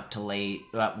showing up to late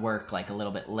at work, like a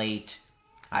little bit late.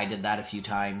 I did that a few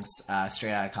times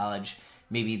straight out of college.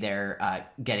 Maybe they're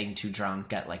getting too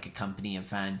drunk at like a company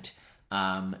event.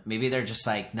 Maybe they're just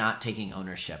like not taking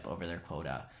ownership over their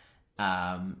quota.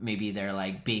 Maybe they're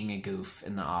like being a goof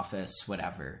in the office,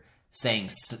 whatever. Saying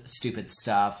stupid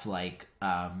stuff like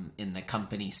in the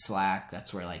company Slack.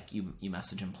 That's where like you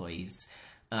message employees.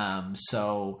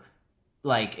 So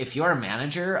like if you're a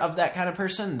manager of that kind of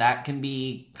person, that can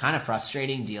be kind of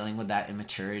frustrating dealing with that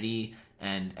immaturity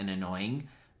and annoying.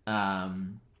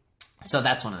 So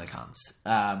that's one of the cons.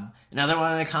 Another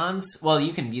one of the cons, well,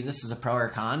 you can view this as a pro or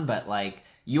con, but like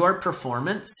your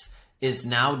performance is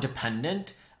now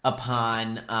dependent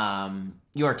upon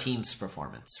your team's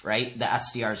performance, right? The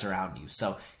SDRs around you.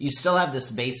 So you still have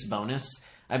this base bonus.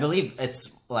 I believe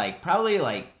it's like probably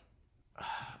like,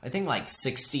 I think like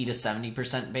 60 to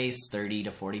 70% base, 30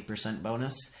 to 40%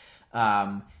 bonus.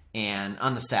 And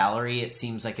on the salary, it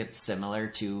seems like it's similar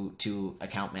to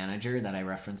account manager that I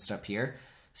referenced up here.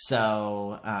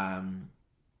 So,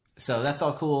 so that's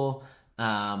all cool.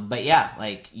 But yeah,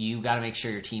 like you got to make sure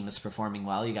your team is performing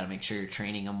well. You got to make sure you're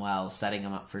training them well, setting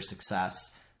them up for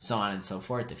success, so on and so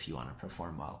forth if you want to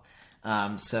perform well.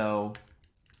 So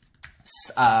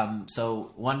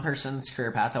one person's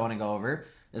career path I want to go over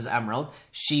is Emerald.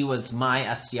 She was my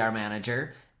SDR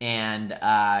manager, and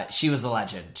she was a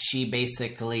legend. She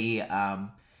basically, I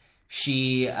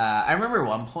remember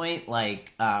one point,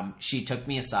 like, she took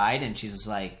me aside and she's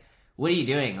like, what are you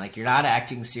doing? Like, you're not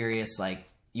acting serious. Like,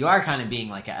 you are kind of being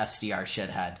like a SDR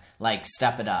shithead. Like,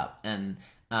 step it up. And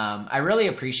I really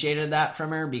appreciated that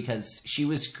from her because she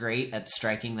was great at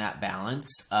striking that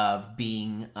balance of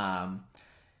being,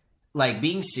 like,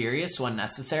 being serious when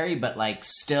necessary, but, like,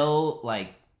 still,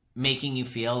 like, making you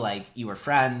feel like you were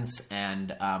friends.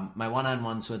 And my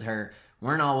one-on-ones with her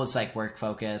weren't always, like,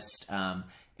 work-focused.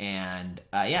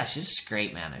 Yeah, she's just a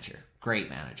great manager. Great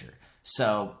manager.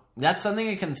 So that's something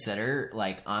to consider,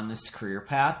 like, on this career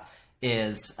path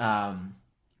is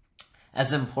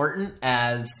as important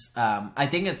as I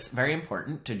think it's very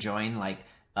important to join like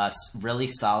a really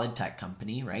solid tech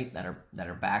company, right? That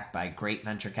are backed by great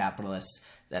venture capitalists,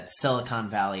 that Silicon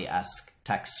Valley-esque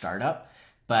tech startup.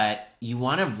 But you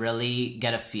want to really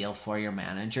get a feel for your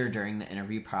manager during the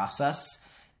interview process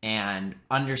and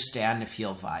understand if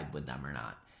you'll vibe with them or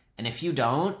not. And if you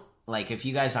don't, like if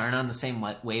you guys aren't on the same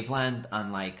wavelength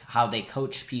on like how they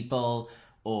coach people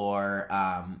or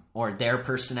their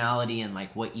personality and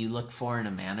like what you look for in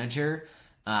a manager,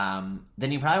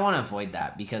 then you probably want to avoid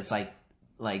that because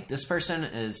like this person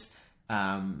is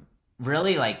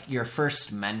really like your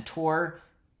first mentor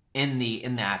in the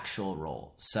actual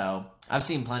role. So I've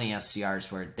seen plenty of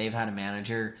SDRs where they've had a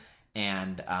manager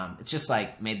and it's just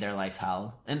like made their life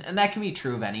hell. And that can be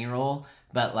true of any role,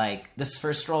 but like this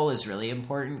first role is really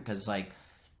important because like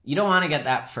you don't want to get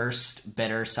that first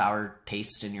bitter, sour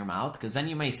taste in your mouth, because then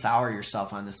you may sour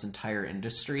yourself on this entire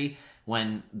industry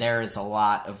when there is a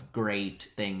lot of great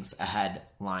things ahead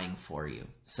lying for you.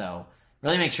 So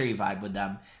really make sure you vibe with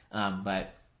them.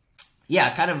 But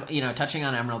yeah, kind of, you know, touching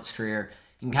on Emerald's career,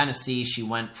 you can kind of see she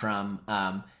went from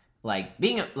like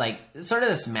being like sort of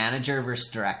this manager versus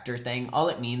director thing. All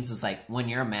it means is like when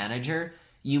you're a manager,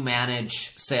 you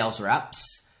manage sales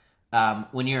reps.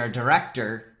 When you're a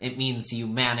director, it means you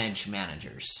manage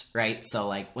managers, right? So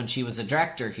like when she was a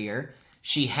director here,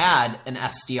 she had an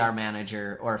SDR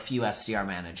manager or a few SDR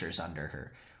managers under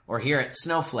her. Or here at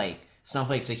Snowflake,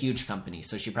 Snowflake's a huge company,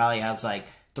 so she probably has like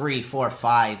 3, 4,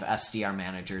 5 SDR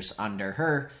managers under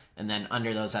her, and then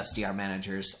under those SDR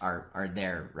managers are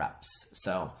their reps.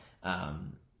 So,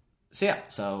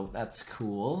 so that's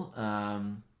cool.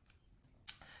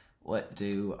 What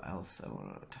do else I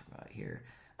want to talk about here?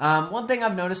 One thing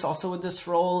I've noticed also with this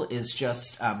role is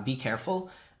just be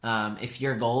careful. If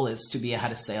your goal is to be a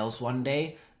head of sales one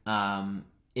day,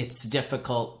 it's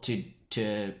difficult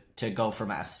to go from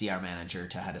SDR manager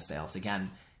to head of sales.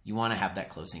 Again, you want to have that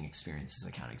closing experience as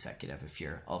account executive if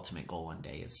your ultimate goal one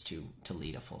day is to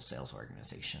lead a full sales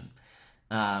organization.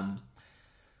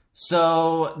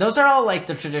 So those are all like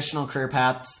the traditional career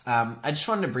paths. I just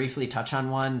wanted to briefly touch on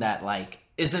one that like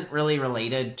isn't really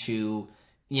related to,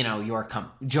 you know, your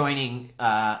joining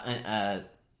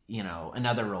you know,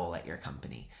 another role at your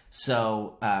company.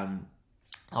 So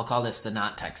I'll call this the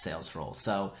not tech sales role.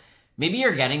 So maybe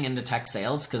you're getting into tech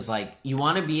sales because like you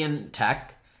want to be in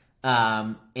tech,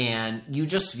 and you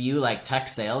just view like tech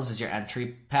sales as your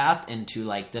entry path into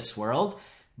like this world,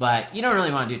 but you don't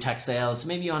really want to do tech sales.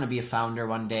 Maybe you want to be a founder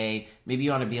one day. Maybe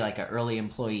you want to be like an early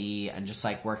employee and just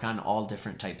like work on all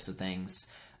different types of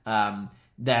things.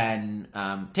 Then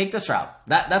take this route.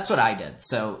 That's what I did.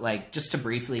 So like just to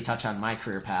briefly touch on my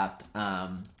career path,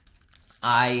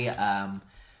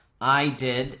 I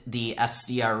did the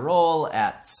SDR role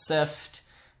at Sift,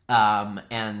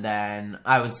 and then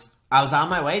I was on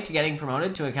my way to getting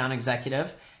promoted to account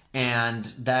executive, and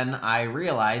then I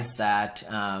realized that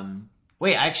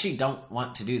wait, I actually don't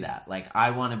want to do that. Like I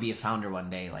want to be a founder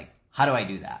one day. Like how do I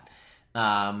do that?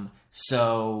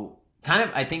 So kind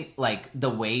of, I think like the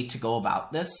way to go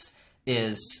about this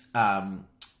is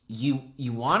you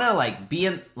want to like be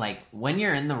in like when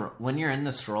you're in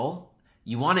this role,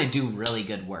 you want to do really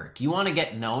good work. You want to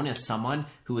get known as someone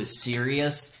who is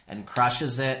serious and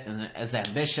crushes it and is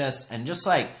ambitious and just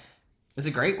like is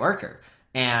a great worker.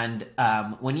 And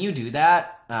when you do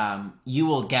that, you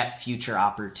will get future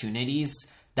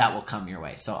opportunities that will come your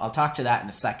way. So I'll talk to that in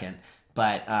a second.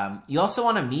 But you also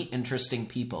want to meet interesting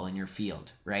people in your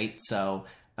field, right? So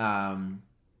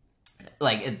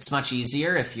like it's much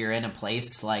easier if you're in a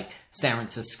place like San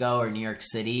Francisco or New York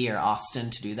City or Austin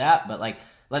to do that. But like,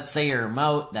 let's say you're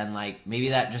remote, then like maybe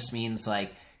that just means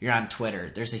like you're on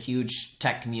Twitter. There's a huge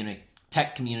tech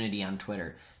community on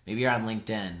Twitter. Maybe you're on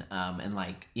LinkedIn and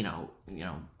like, you know,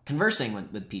 conversing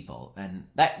with people. And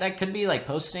that could be like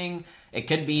posting. It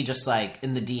could be just like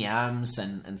in the DMs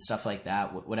and stuff like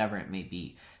that, whatever it may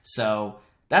be. So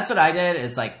that's what I did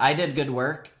is like I did good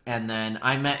work and then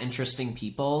I met interesting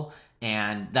people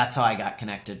and that's how I got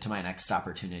connected to my next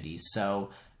opportunities. So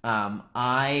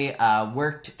I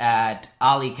worked at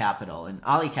Ali Capital, and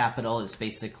Ali Capital is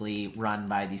basically run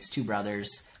by these two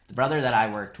brothers. The brother that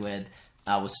I worked with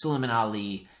was Suleiman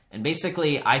Ali, and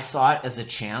basically I saw it as a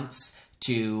chance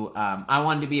to, I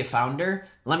wanted to be a founder.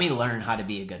 Let me learn how to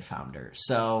be a good founder.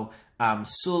 So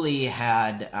Suli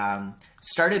had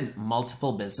started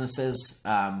multiple businesses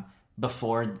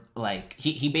before, like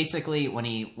he basically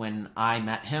when I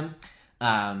met him.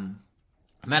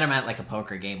 I met him at like a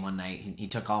poker game one night. He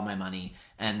took all my money.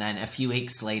 And then a few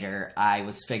weeks later, I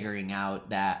figured out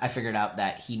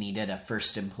that he needed a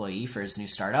first employee for his new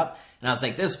startup. And I was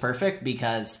like, this is perfect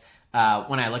because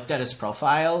when I looked at his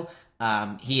profile,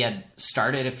 he had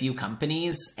started a few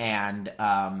companies and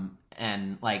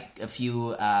like a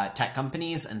few tech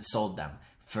companies and sold them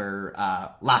for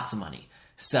lots of money.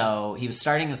 So he was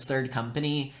starting his third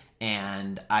company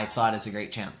and I saw it as a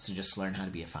great chance to just learn how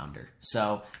to be a founder.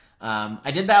 So I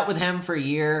did that with him for a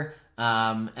year,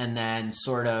 and then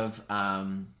sort of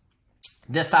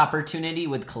this opportunity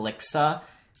with Calixa.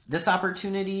 This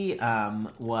opportunity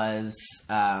was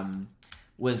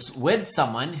with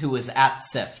someone who was at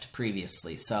Sift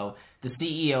previously. So the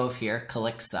CEO of here,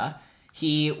 Calixa,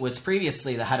 he was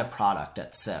previously the head of product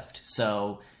at Sift.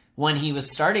 So when he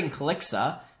was starting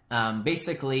Calixa,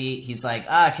 basically he's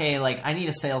like, okay, like I need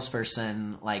a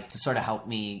salesperson like to sort of help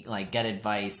me like get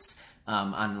advice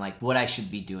on like what I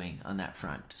should be doing on that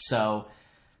front. So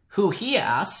who he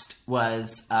asked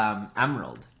was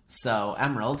Emerald. So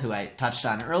Emerald, who I touched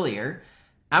on earlier,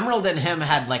 Emerald and him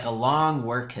had like a long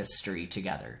work history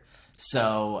together.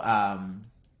 So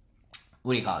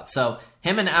what do you call it? So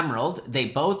him and Emerald, they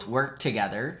both worked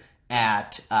together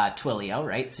at Twilio,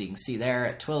 right? So you can see there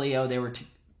at Twilio, they were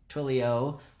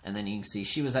Twilio, and then you can see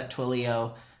she was at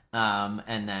Twilio,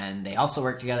 and then they also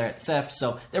worked together at Sift.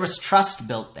 So there was trust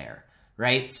built there,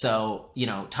 right? So, you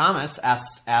know, Thomas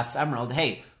asked Emerald,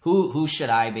 hey, who should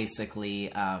I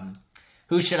basically,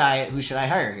 who should I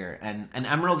hire here? And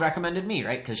Emerald recommended me,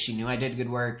 right? Because she knew I did good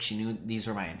work. She knew these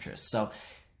were my interests. So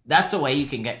that's a way you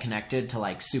can get connected to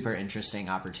like super interesting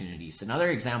opportunities. Another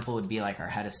example would be like our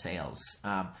head of sales.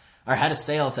 Our head of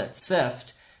sales at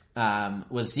Sift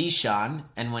was Zishan,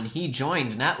 and when he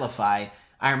joined Netlify,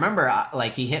 I remember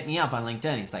like he hit me up on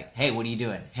LinkedIn. He's like, "Hey, what are you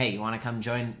doing? Hey, you want to come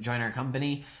join our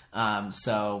company?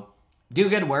 So do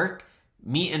good work,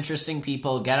 meet interesting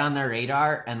people, get on their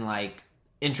radar, and like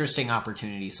interesting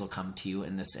opportunities will come to you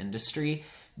in this industry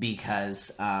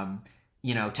because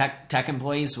you know tech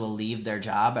employees will leave their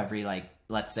job every like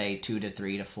let's say 2 to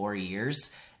 3 to 4 years."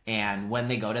 And when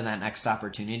they go to that next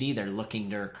opportunity, they're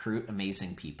looking to recruit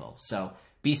amazing people. So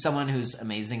be someone who's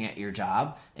amazing at your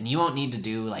job, and you won't need to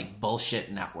do like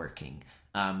bullshit networking.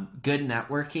 Good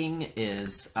networking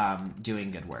is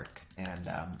doing good work. And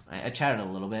I chatted a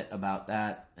little bit about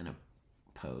that in a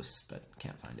post, but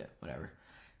can't find it, whatever.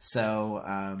 So,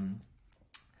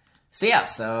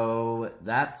 so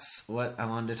that's what I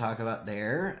wanted to talk about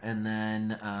there. And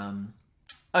then,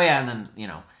 you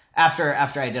know, after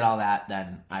I did all that,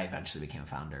 then I eventually became a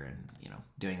founder and, you know,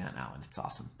 doing that now, and it's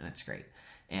awesome and it's great.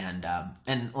 And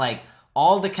like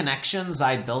all the connections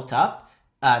I built up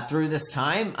through this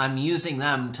time, I'm using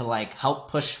them to like help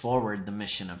push forward the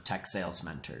mission of Tech Sales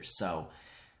Mentors. So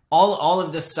all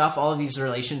of this stuff, all of these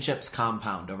relationships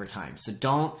compound over time. So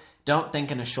don't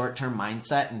think in a short-term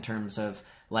mindset in terms of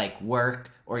like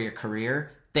work or your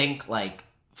career. Think like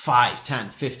 5, 10,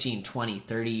 15, 20,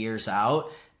 30 years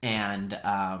out. And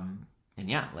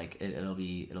yeah, like it'll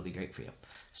be great for you.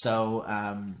 So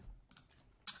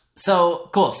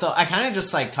cool. So I kind of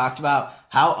just like talked about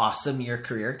how awesome your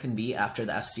career can be after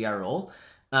the SDR role.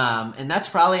 And that's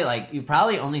probably like, you've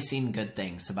probably only seen good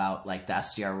things about like the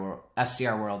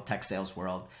SDR world, tech sales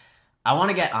world. I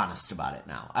want to get honest about it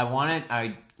now.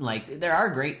 There are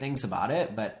great things about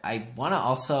it, but I want to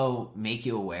also make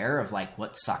you aware of like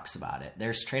what sucks about it.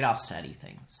 There's trade-offs to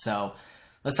anything. So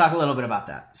let's talk a little bit about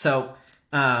that. So,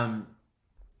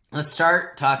 let's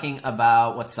start talking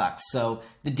about what sucks. So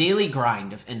the daily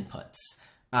grind of inputs.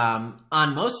 On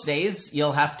most days,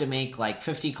 you'll have to make like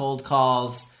 50 cold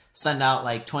calls, send out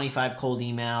like 25 cold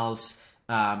emails,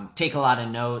 take a lot of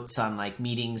notes on like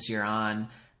meetings you're on.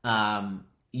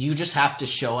 You just have to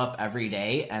show up every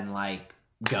day and like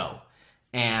go.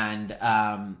 And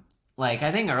like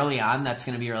I think early on that's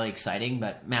going to be really exciting,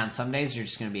 but man, some days you're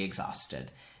just going to be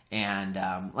exhausted. And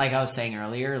like I was saying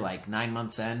earlier, like 9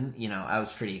 months in, you know, I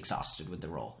was pretty exhausted with the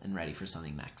role and ready for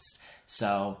something next.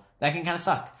 So that can kind of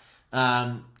suck.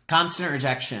 Constant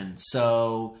rejection.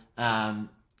 So,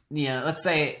 let's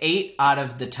say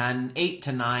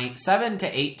 7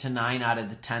 to 8 to 9 out of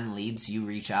the 10 leads you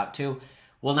reach out to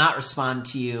will not respond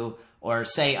to you or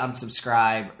say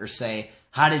unsubscribe or say,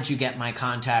 how did you get my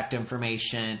contact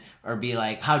information? Or be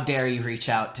like, how dare you reach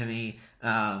out to me?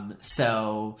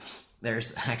 So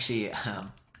there's actually,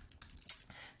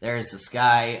 there's this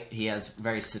guy, he has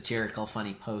very satirical,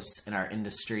 funny posts in our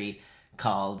industry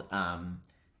called,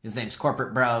 his name's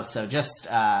Corporate Bro. So just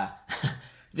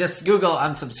Google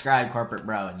unsubscribe Corporate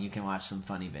Bro and you can watch some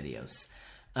funny videos,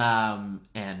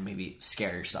 and maybe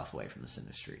scare yourself away from this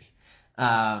industry.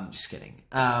 Just kidding.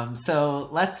 So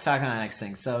let's talk about the next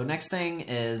thing. So next thing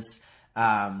is,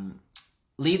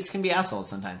 leads can be assholes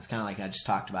sometimes, kind of like I just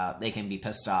talked about. They can be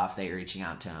pissed off that you're reaching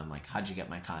out to them, like, how'd you get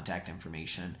my contact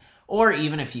information? Or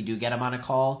even if you do get them on a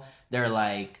call, they're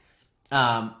like,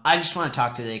 I just want to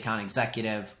talk to the account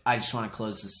executive. I just want to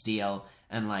close this deal.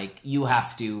 And like, you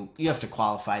have to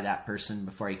qualify that person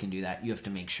before you can do that. You have to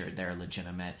make sure they're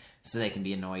legitimate so they can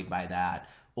be annoyed by that.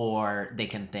 Or they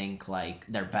can think like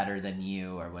they're better than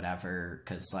you or whatever.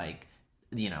 'Cause like,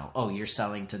 you know, oh, you're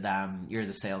selling to them. You're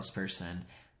the salesperson.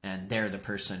 And they're the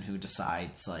person who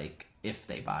decides like if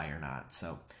they buy or not.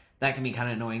 So that can be kind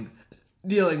of annoying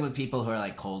dealing with people who are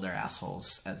like cold or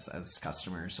assholes as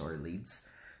customers or leads.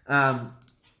 Not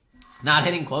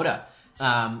hitting quota.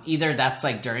 Either that's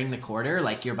like during the quarter,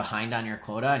 like you're behind on your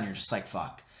quota and you're just like,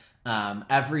 fuck.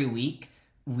 Every week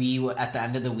at the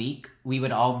end of the week, we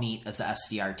would all meet as a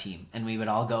SDR team, and we would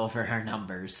all go over our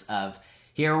numbers of,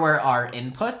 here were our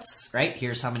inputs, right?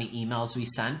 Here's how many emails we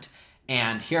sent,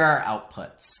 and here are our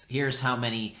outputs. Here's how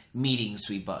many meetings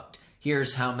we booked.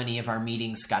 Here's how many of our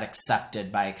meetings got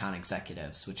accepted by account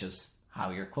executives, which is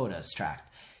how your quota is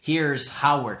tracked. Here's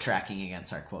how we're tracking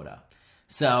against our quota.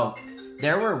 So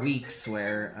there were weeks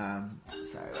where,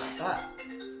 sorry about that.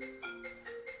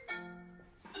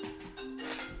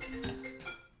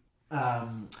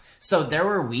 So there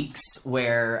were weeks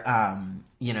where,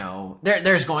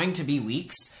 there's going to be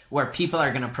weeks where people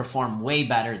are going to perform way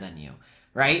better than you,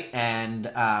 right? And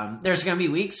there's going to be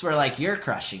weeks where, like, you're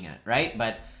crushing it, right?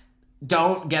 But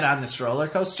don't get on this roller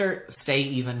coaster. Stay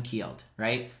even keeled,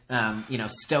 right?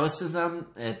 Stoicism,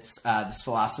 it's this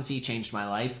philosophy changed my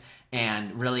life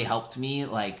and really helped me,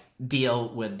 like, deal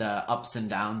with the ups and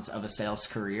downs of a sales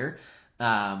career.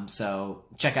 So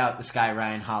check out this guy,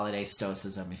 Ryan Holiday,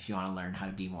 Stoicism, if you want to learn how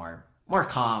to be more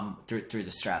calm through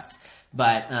the stress.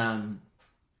 But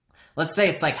let's say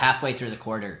it's like halfway through the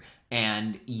quarter,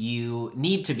 and you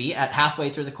need to be at halfway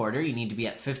through the quarter, you need to be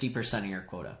at 50% of your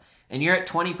quota, and you're at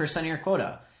 20% of your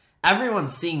quota.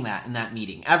 Everyone's seeing that in that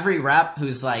meeting. Every rep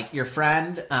who's like your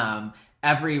friend,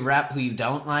 every rep who you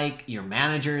don't like, your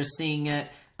manager is seeing it.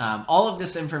 All of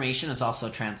this information is also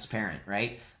transparent,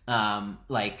 right?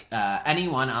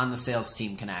 Anyone on the sales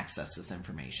team can access this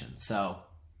information. So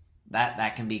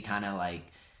that can be kind of like,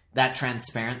 that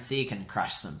transparency can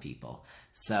crush some people.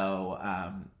 So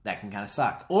that can kind of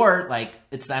suck. Or like,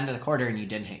 it's the end of the quarter and you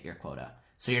didn't hit your quota,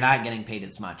 so you're not getting paid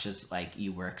as much as like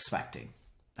you were expecting.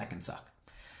 That can suck.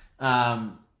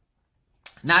 Not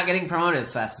getting promoted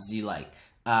as fast as you like.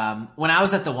 When I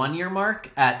was at the 1 year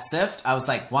mark at Sift, I was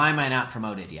like, why am I not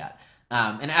promoted yet?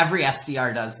 And every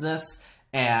SDR does this.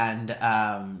 And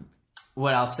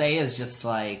what I'll say is just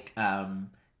like,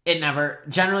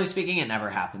 generally speaking, it never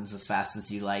happens as fast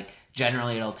as you like.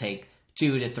 Generally, it'll take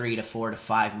 2 to 3 to 4 to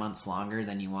 5 months longer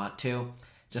than you want to,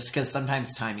 just because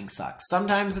sometimes timing sucks.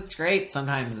 Sometimes it's great,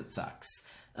 sometimes it sucks.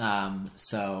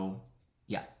 So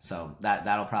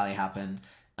that'll probably happen.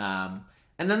 And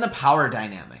then the power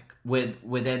dynamic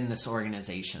within this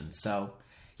organization. So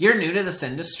you're new to this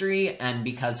industry, and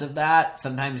because of that,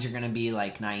 sometimes you're going to be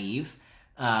like naive.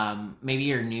 Maybe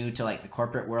you're new to like the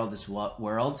corporate world,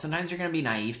 sometimes you're going to be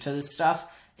naive to this stuff,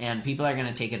 and people are going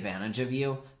to take advantage of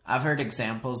you. I've heard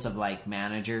examples of like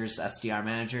managers, SDR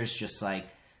managers, just like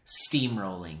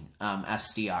steamrolling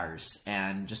SDRs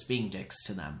and just being dicks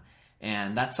to them.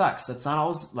 And that sucks. That's not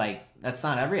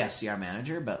every SDR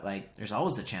manager, but like there's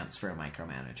always a chance for a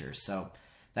micromanager. So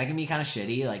that can be kind of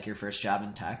shitty, like your first job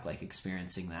in tech, like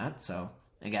experiencing that. So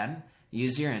again,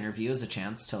 use your interview as a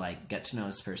chance to like get to know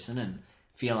this person and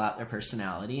feel out their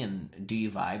personality, and do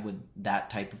you vibe with that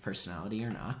type of personality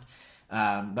or not?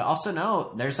 But also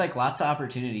know there's like lots of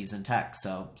opportunities in tech.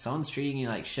 So if someone's treating you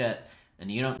like shit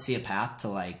and you don't see a path to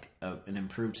like an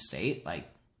improved state, like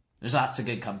there's lots of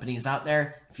good companies out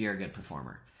there if you're a good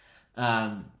performer.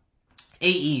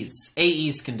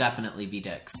 AEs can definitely be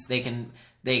dicks. They can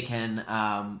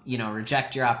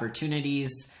reject your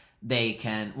opportunities. They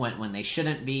can, when they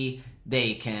shouldn't be,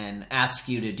 they can ask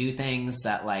you to do things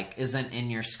that like isn't in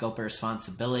your scope of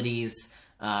responsibilities.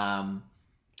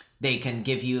 They can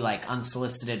give you like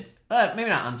unsolicited, maybe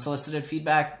not unsolicited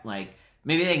feedback. Like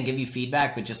maybe they can give you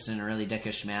feedback, but just in a really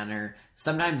dickish manner.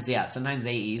 Sometimes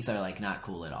AEs are like not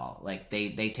cool at all. Like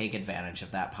they take advantage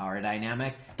of that power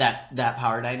dynamic, that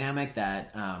power dynamic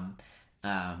that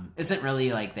isn't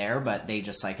really like there, but they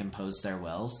just like impose their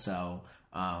will. So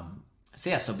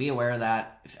be aware of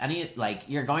that. If any, like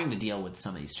you're going to deal with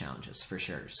some of these challenges for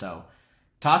sure. So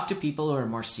talk to people who are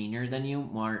more senior than you,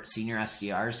 more senior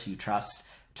SDRs who you trust.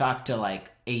 Talk to like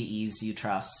AEs you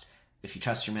trust. If you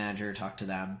trust your manager, talk to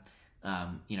them.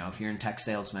 If you're in tech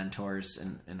sales mentors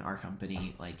in our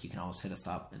company, like you can always hit us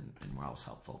up and we're always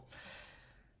helpful.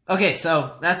 Okay,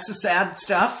 so that's the sad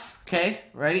stuff. Okay,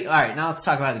 ready? All right, now let's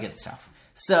talk about the good stuff.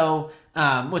 So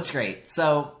what's great?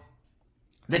 So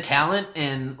the talent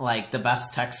in like the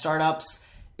best tech startups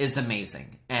is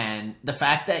amazing. And the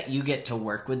fact that you get to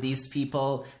work with these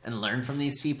people and learn from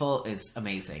these people is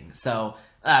amazing. So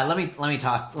let me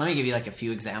give you like a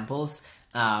few examples.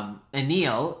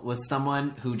 Anil was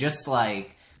someone who just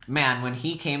like, man, when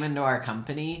he came into our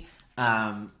company,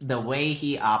 the way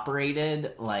he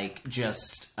operated, like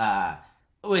just,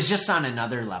 was just on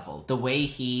another level. The way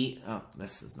he,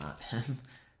 this is not him.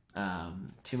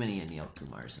 Too many Anil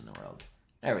Kumars in the world.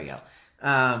 There we go.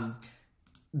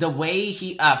 The way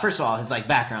he, first of all, his like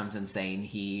background's insane.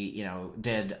 He,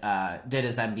 did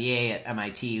his MBA at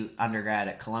MIT, undergrad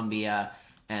at Columbia,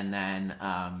 and then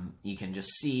you can just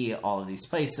see all of these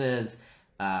places.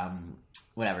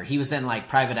 Whatever. He was in like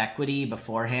private equity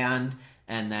beforehand,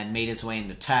 and then made his way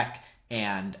into tech,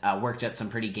 and worked at some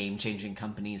pretty game-changing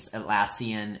companies.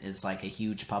 Atlassian is like a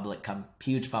huge public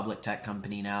tech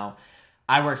company now.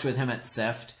 I worked with him at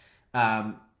Sift.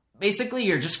 Basically,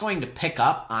 you're just going to pick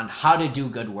up on how to do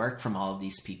good work from all of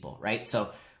these people, right?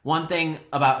 So one thing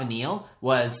about Anil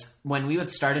was when we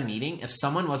would start a meeting, if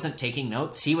someone wasn't taking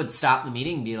notes, he would stop the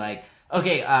meeting and be like,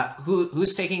 okay,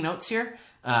 who's taking notes here?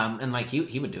 And like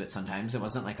he would do it sometimes. It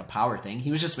wasn't like a power thing. He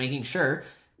was just making sure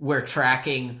we're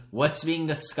tracking what's being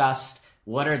discussed,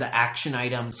 what are the action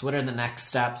items, what are the next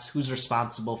steps, who's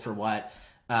responsible for what.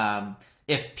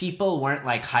 If people weren't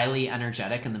like highly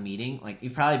energetic in the meeting, like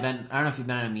you've probably been, I don't know if you've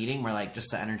been in a meeting where like just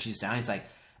the energy's down. He's like,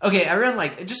 okay, everyone,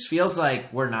 like, it just feels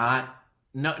like we're not,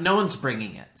 no one's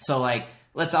bringing it. So like,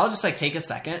 let's all just like take a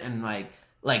second and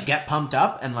like get pumped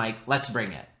up and like, let's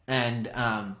bring it. And,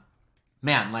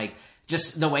 man, like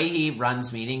just the way he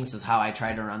runs meetings is how I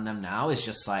try to run them now, is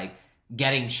just like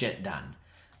getting shit done.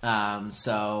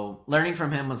 So learning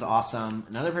from him was awesome.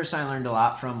 Another person I learned a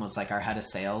lot from was like our head of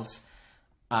sales.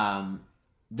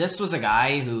 This was a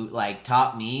guy who like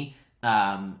taught me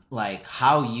like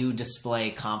how you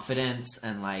display confidence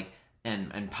and like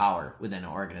and power within an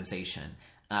organization.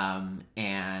 And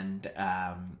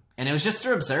it was just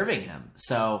through observing him.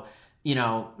 So, you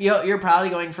know, you're probably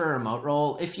going for a remote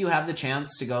role. If you have the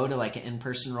chance to go to like an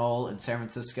in-person role in San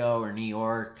Francisco or New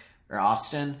York or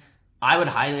Austin, I would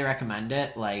highly recommend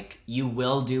it. Like, you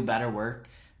will do better work.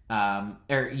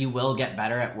 Or you will get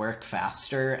better at work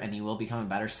faster, and you will become a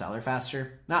better seller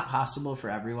faster. Not possible for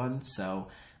everyone, so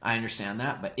I understand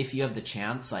that. But if you have the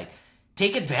chance, like,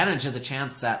 take advantage of the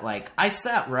chance that, like, I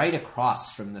sat right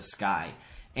across from this guy,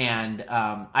 and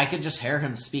I could just hear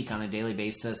him speak on a daily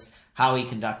basis, how he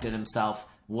conducted himself,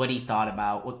 what he thought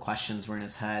about, what questions were in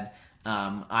his head.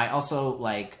 I also,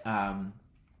 like,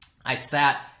 I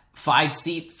sat five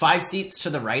seats to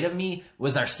the right of me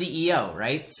was our CEO,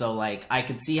 right? So like I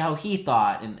could see how he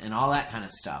thought and all that kind of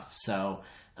stuff. So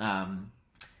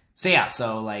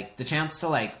so like the chance to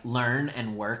like learn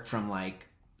and work from like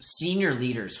senior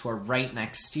leaders who are right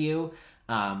next to you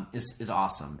is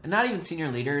awesome. And not even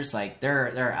senior leaders, like there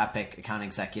are epic account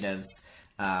executives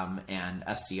and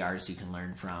SDRs you can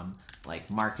learn from.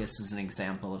 Like Marcus is an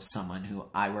example of someone who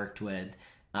I worked with.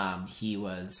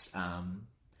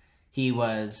 He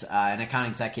was an account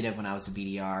executive when I was a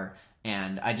BDR,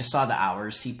 and I just saw the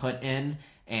hours he put in,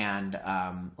 and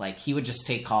like he would just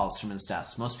take calls from his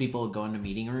desk. Most people would go into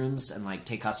meeting rooms and like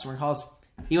take customer calls.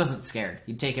 He wasn't scared.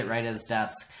 He'd take it right at his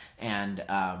desk, and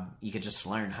you could just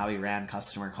learn how he ran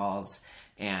customer calls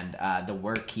and the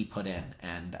work he put in.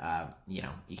 And you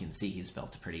know, you can see he's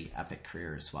built a pretty epic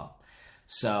career as well.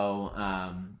 So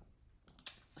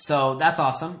so that's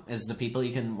awesome, is the people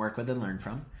you can work with and learn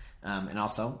from. And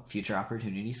also future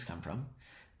opportunities come from.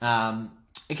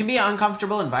 It can be an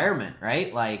uncomfortable environment,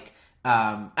 right? Like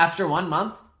after 1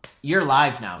 month, you're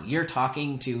live now. You're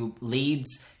talking to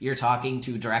leads. You're talking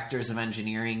to directors of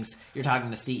engineering. You're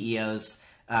talking to CEOs.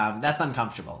 That's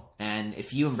uncomfortable. And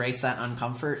if you embrace that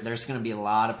uncomfort, there's going to be a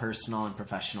lot of personal and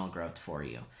professional growth for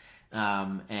you.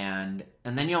 And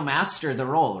then you'll master the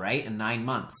role, right? In 9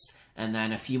 months. And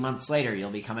then a few months later, you'll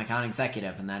become account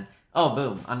executive. And then, oh,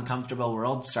 boom, uncomfortable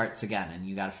world starts again, and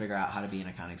you got to figure out how to be an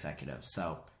account executive.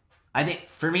 So I think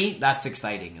for me, that's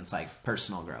exciting. It's like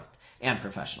personal growth and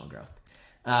professional growth.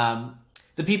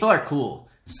 The people are cool.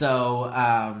 So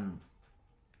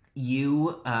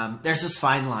there's this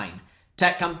fine line.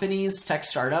 Tech companies, tech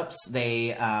startups,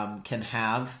 they can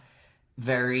have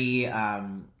very...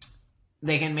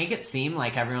 they can make it seem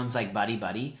like everyone's like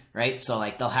buddy-buddy, right? So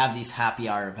like they'll have these happy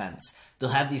hour events. They'll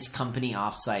have these company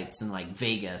offsites in like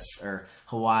Vegas or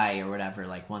Hawaii or whatever,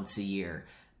 like once a year.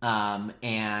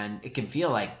 And it can feel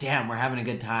like, damn, we're having a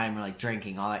good time. We're like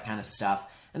drinking, all that kind of stuff.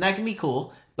 And that can be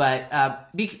cool,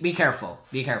 but be careful.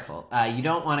 Be careful. You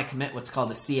don't want to commit what's called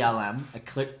a CLM, a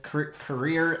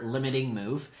career limiting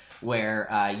move,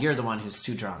 where you're the one who's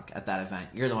too drunk at that event.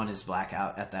 You're the one who's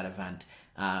blackout at that event.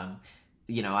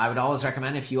 You know, I would always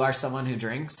recommend, if you are someone who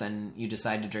drinks and you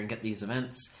decide to drink at these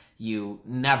events, you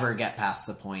never get past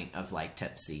the point of like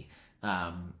tipsy.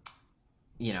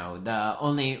 You know, the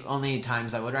only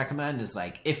times I would recommend is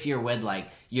like if you're with like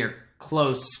your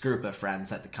close group of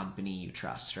friends at the company you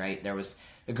trust, right? There was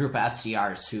a group of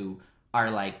SDRs who are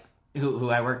like, who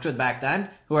I worked with back then,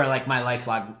 who are like my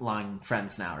lifelong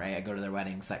friends now, right? I go to their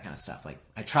weddings, that kind of stuff. Like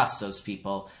I trust those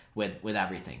people with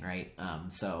everything, right?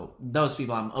 So those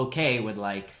people I'm okay with,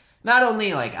 like, not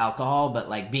only like alcohol, but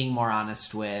like being more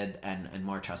honest with and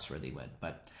more trustworthy with.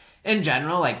 But in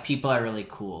general, like people are really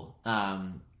cool.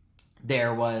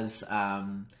 There was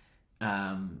my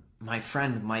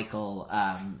friend Michael.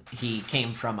 He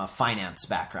came from a finance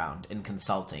background in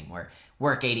consulting, where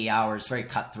work 80 hours, very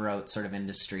cutthroat sort of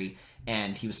industry.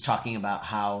 And he was talking about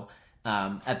how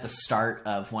at the start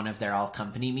of one of their all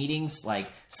company meetings, like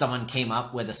someone came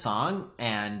up with a song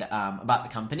and about the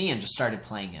company and just started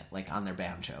playing it like on their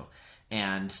banjo.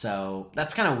 And so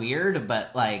that's kind of weird,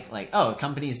 but like, oh, a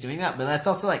company's doing that, but that's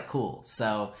also like cool.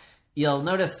 So you'll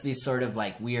notice these sort of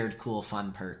like weird, cool,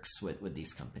 fun perks with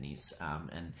these companies.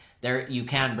 And there you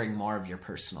can bring more of your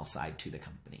personal side to the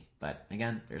company. But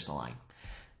again, there's a line.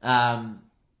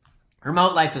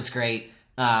 Remote life is great.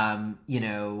 You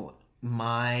know,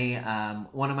 my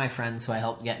one of my friends who I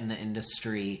helped get in the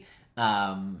industry,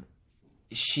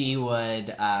 she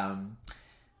would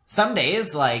some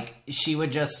days like she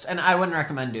would just, and I wouldn't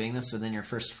recommend doing this within your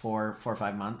first four or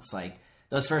 5 months. Like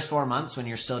those first 4 months when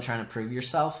you're still trying to prove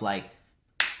yourself, like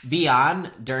be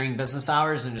on during business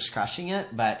hours and just crushing it.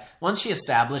 But once she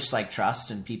established like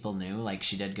trust and people knew like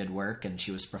she did good work and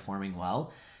she was performing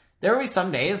well, there would be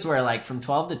some days where like from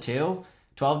 12 to 2,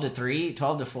 12 to 3,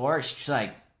 12 to 4, she's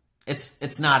like,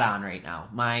 it's not on right now.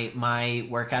 My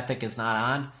work ethic is not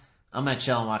on. I'm going to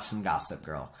chill and watch some Gossip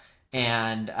Girl.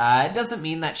 And it doesn't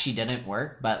mean that she didn't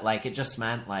work, but like it just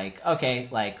meant like, okay,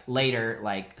 like later,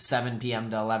 like 7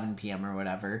 p.m. to 11 p.m. or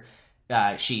whatever,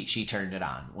 she turned it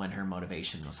on when her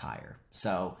motivation was higher.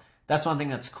 So that's one thing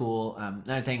that's cool.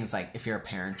 Another thing is like if you're a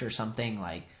parent or something,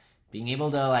 like being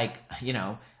able to like, you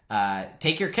know,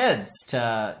 take your kids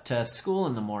to school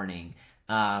in the morning,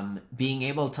 being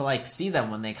able to like see them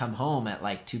when they come home at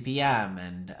like 2 p.m.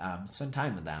 and spend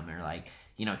time with them, or like,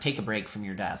 you know, take a break from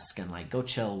your desk and like go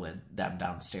chill with them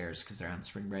downstairs because they're on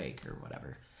spring break or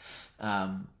whatever.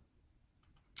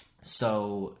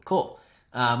 So cool.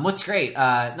 What's great.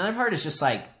 Another part is just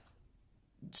like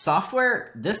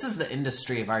software. This is the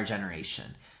industry of our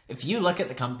generation. If you look at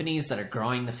the companies that are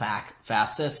growing the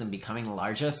fastest and becoming the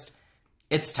largest,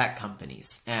 it's tech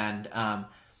companies. And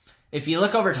if you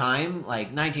look over time,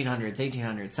 like 1900s,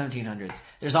 1800s, 1700s,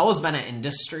 there's always been an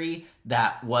industry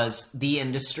that was the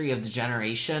industry of the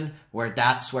generation where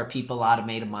that's where people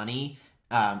made a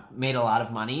lot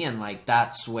of money, and like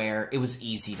that's where it was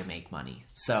easy to make money.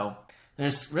 So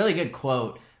there's a really good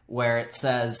quote where it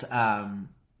says,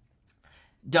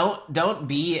 don't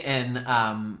be in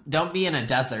a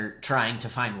desert trying to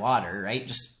find water, right?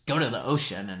 Just go to the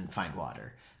ocean and find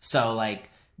water. So like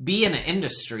be in an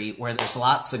industry where there's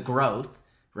lots of growth,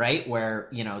 right? Where,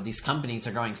 you know, these companies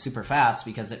are growing super fast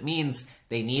because it means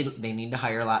they need to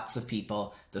hire lots of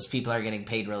people. Those people are getting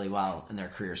paid really well and their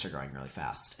careers are growing really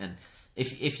fast. And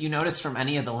if you notice from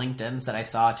any of the LinkedIns that I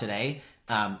saw today,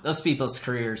 those people's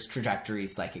careers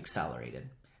trajectories like accelerated.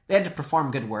 They had to perform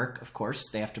good work, of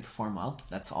course. They have to perform well.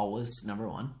 That's always number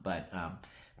one. But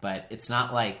it's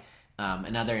not like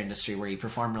another industry where you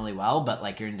perform really well, but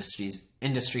like your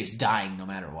industry's dying no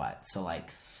matter what. So like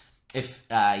if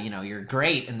you know, you're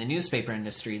great in the newspaper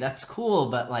industry, that's cool,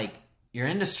 but like your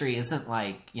industry isn't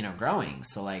like, you know, growing.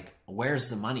 So like where's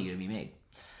the money to be made?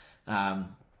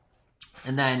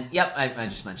 And then, yep, I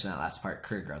just mentioned that last part,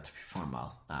 career growth to perform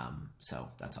well. So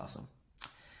that's awesome.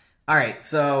 All right,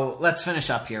 so let's finish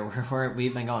up here.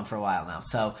 We've been going for a while now.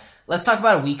 So let's talk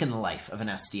about a week in the life of an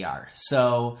SDR.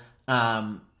 So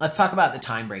let's talk about the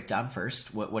time breakdown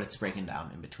first, what it's breaking down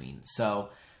in between. So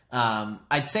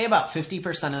I'd say about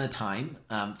 50% of the time,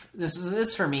 this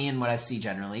is for me and what I see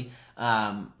generally,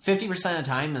 50% of the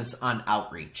time is on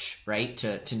outreach, right,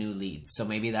 to new leads. So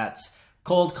maybe that's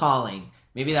cold calling,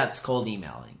 maybe that's cold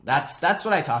emailing. That's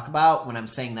what I talk about when I'm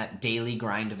saying that daily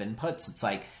grind of inputs. It's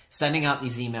like sending out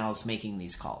these emails, making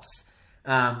these calls.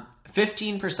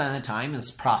 15% of the time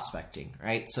is prospecting,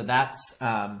 right? So that's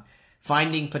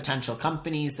finding potential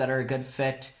companies that are a good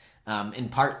fit. In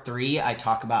part 3, I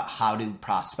talk about how to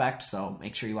prospect, so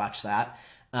make sure you watch that.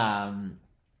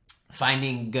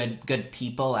 Finding good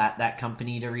people at that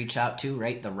company to reach out to,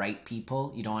 right? The right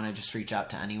people. You don't want to just reach out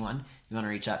to anyone. You want to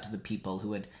reach out to the people who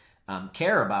would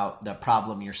care about the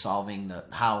problem you're solving,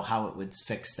 how it would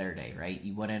fix their day, right?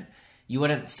 You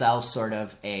wouldn't sell sort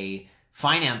of a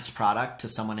finance product to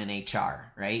someone in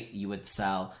HR, right? You would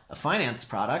sell a finance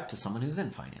product to someone who's in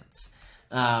finance.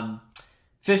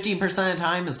 15% of the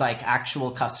time is like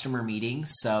actual customer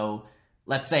meetings. So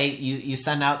let's say you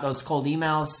send out those cold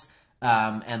emails,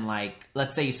 and like,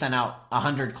 let's say you send out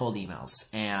 100 cold emails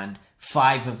and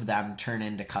 5 of them turn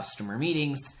into customer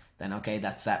meetings. Then, okay,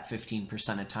 that's that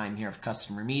 15% of time here of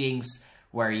customer meetings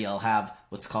where you'll have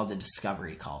what's called a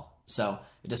discovery call. So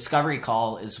a discovery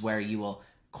call is where you will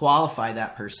qualify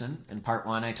that person. In part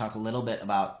 1, I talk a little bit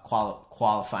about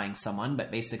qualifying someone,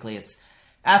 but basically it's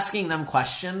asking them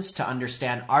questions to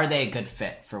understand, are they a good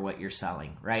fit for what you're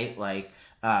selling, right? Like,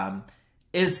 for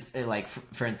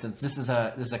instance, this is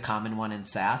a common one in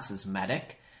SaaS is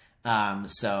medic.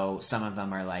 So some of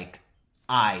them are like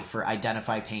I for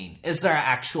identify pain. Is there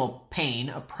actual pain,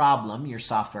 a problem your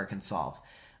software can solve?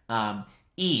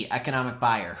 E, economic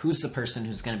buyer. Who's the person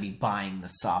who's going to be buying the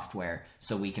software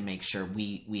so we can make sure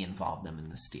we involve them in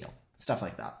this deal? Stuff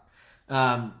like that.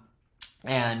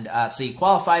 So you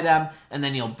qualify them, and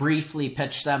then you'll briefly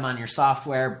pitch them on your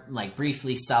software, like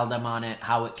briefly sell them on it,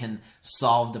 how it can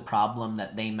solve the problem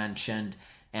that they mentioned.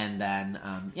 And then,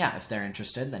 if they're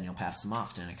interested, then you'll pass them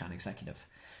off to an account executive.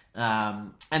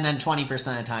 And then 20%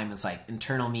 of the time is like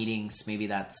internal meetings. Maybe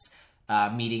that's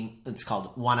meeting, it's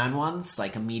called one-on-ones,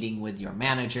 like a meeting with your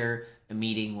manager, a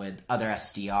meeting with other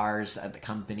SDRs at the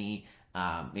company,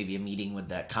 maybe a meeting with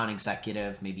the account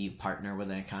executive. Maybe you partner with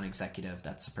an account executive.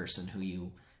 That's the person who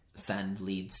you send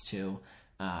leads to.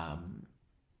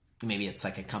 Maybe it's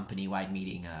like a company-wide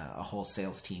meeting, a whole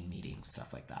sales team meeting,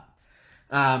 stuff like that.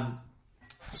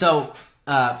 So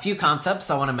a few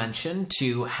concepts I want to mention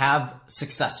to have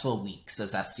successful weeks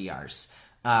as SDRs.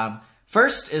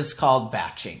 First is called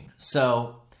batching.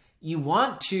 So you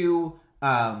want to,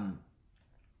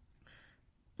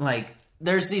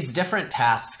 there's these different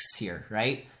tasks here,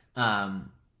 right?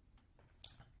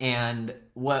 And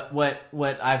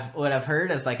what I've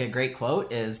heard as like a great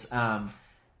quote is, an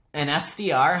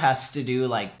SDR has to do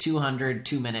like 200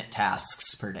 2-minute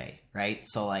tasks per day, right?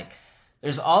 So like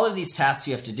there's all of these tasks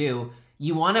you have to do.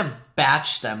 You want to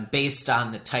batch them based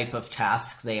on the type of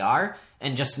task they are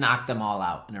and just knock them all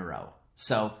out in a row.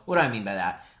 So what do I mean by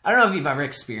that? I don't know if you've ever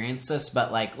experienced this,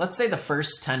 but like, let's say the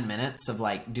first 10 minutes of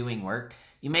like doing work,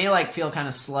 you may like feel kind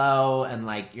of slow and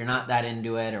like you're not that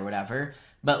into it or whatever.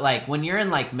 But like when you're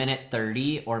in like minute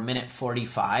 30 or minute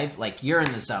 45, like you're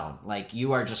in the zone, like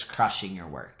you are just crushing your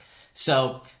work.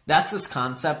 So that's this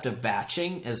concept of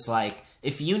batching is like,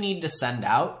 if you need to send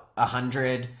out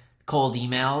 100 cold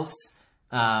emails,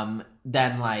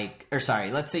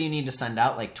 let's say you need to send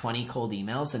out like 20 cold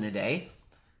emails in a day.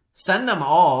 Send them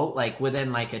all like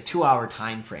within like a 2-hour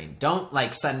time frame. Don't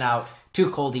like send out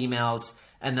 2 cold emails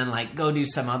and then like go do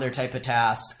some other type of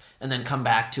task and then come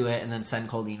back to it and then send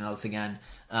cold emails again.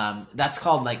 That's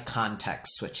called like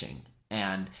context switching.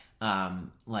 And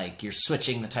like you're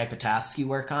switching the type of tasks you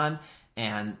work on,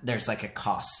 and there's like a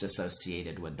cost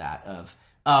associated with that of,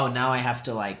 oh, now I have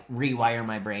to like rewire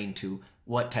my brain to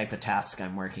what type of task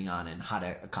I'm working on and how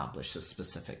to accomplish a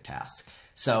specific task.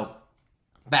 So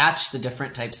batch the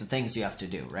different types of things you have to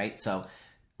do, right? So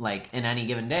like in any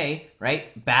given day,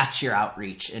 right? Batch your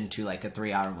outreach into like a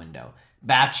 3-hour window.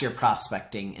 Batch your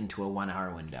prospecting into a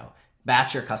 1-hour window.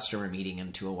 Batch your customer meeting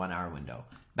into a 1-hour window.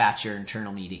 Batch your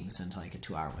internal meetings into like a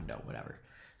 2-hour window, whatever.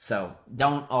 So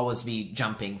don't always be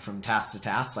jumping from task to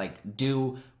task. Like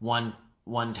do one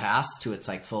task to its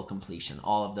like full completion.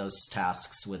 All of those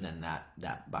tasks within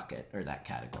that bucket or that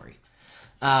category.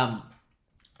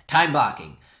 Time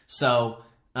blocking. So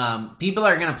people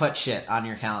are going to put shit on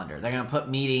your calendar. They're going to put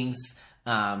meetings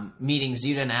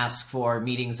you didn't ask for,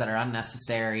 meetings that are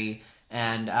unnecessary.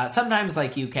 And sometimes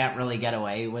like you can't really get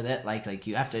away with it. Like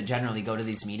you have to generally go to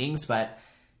these meetings, but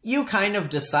you kind of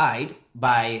decide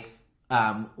by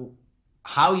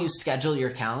how you schedule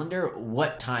your calendar,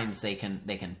 what times they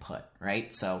can put,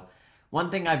 right? So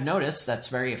one thing I've noticed that's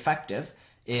very effective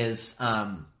is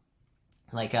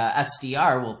like a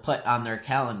SDR will put on their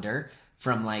calendar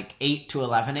from like 8 to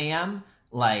 11 a.m.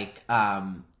 like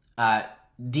DNS,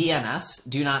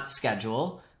 do not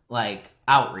schedule, like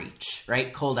outreach,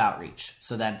 right? Cold outreach.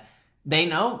 So then they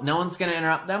know no one's going to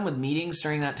interrupt them with meetings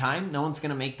during that time. No one's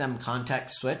going to make them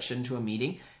context switch into a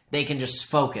meeting. They can just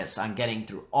focus on getting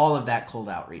through all of that cold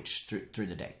outreach through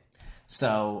the day.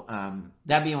 So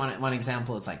that'd be one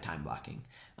example is like time blocking.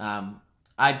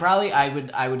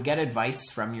 I would get advice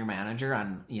from your manager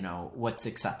on, what's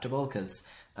acceptable, because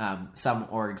some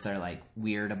orgs are like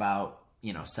weird about,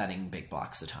 setting big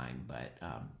blocks of time, but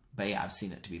yeah, I've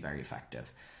seen it to be very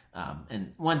effective.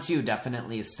 And once you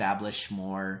definitely establish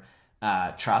more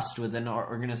trust within an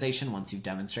organization, once you've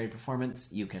demonstrated performance,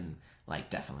 you can like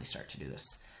definitely start to do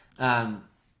this.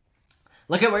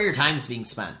 Look at where your time is being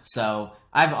spent. So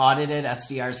I've audited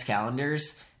SDRs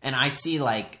calendars, and I see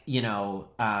like, they're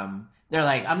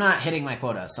like, I'm not hitting my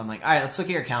quota. So I'm like, all right, let's look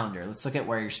at your calendar. Let's look at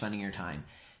where you're spending your time.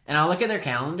 And I'll look at their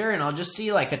calendar and I'll just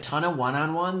see like a ton of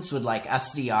one-on-ones with like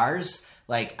SDRs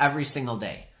like every single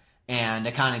day and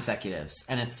account executives.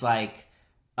 And it's like,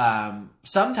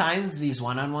 sometimes these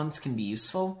one-on-ones can be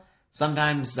useful.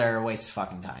 Sometimes they're a waste of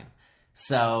fucking time.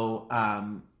 So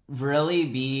really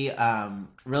be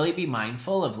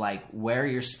mindful of like where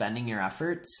you're spending your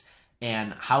efforts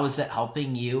and how is it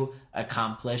helping you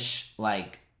accomplish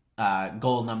like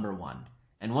goal number one.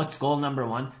 And what's goal number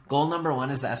one? Goal number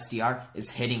one as SDR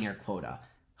is hitting your quota.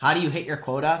 How do you hit your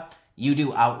quota? You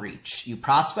do outreach. You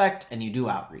prospect and you do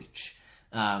outreach.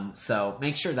 So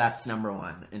make sure that's number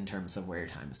one in terms of where your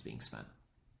time is being spent.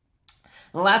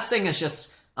 The last thing is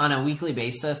just on a weekly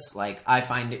basis, like I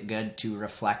find it good to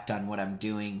reflect on what I'm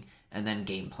doing and then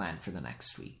game plan for the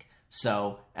next week.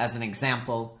 So as an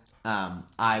example, I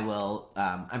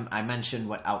mentioned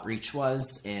what outreach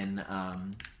was in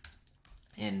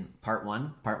part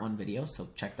one video. So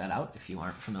check that out if you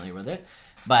aren't familiar with it.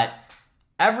 But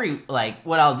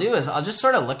what I'll do is I'll just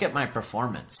sort of look at my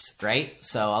performance, right?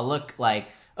 So I'll look like,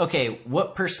 okay,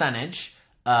 what percentage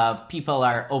of people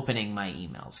are opening my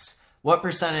emails? What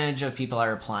percentage of people are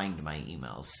replying to my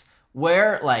emails?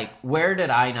 Where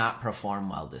did I not perform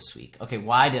well this week? Okay,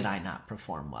 why did I not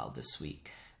perform well this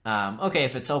week? Okay,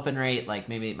 if it's open rate, like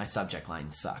maybe my subject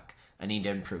lines suck. I need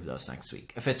to improve those next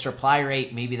week. If it's reply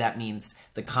rate, maybe that means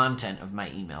the content of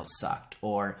my emails sucked,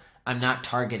 or I'm not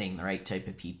targeting the right type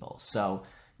of people. So,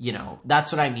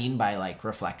 that's what I mean by like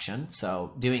reflection.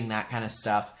 So doing that kind of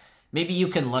stuff. Maybe you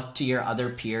can look to your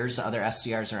other peers, other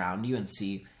SDRs around you and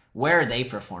see where are they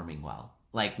performing well?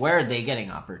 Like where are they getting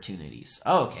opportunities?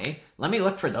 Oh, okay. Let me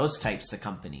look for those types of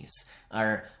companies.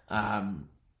 Or,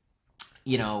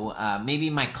 maybe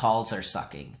my calls are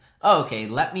sucking. Oh, okay.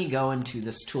 Let me go into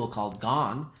this tool called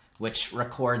Gong, which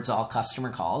records all customer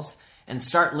calls, and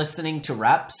start listening to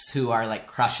reps who are like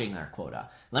crushing their quota.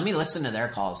 Let me listen to their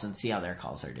calls and see how their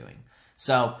calls are doing.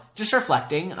 So just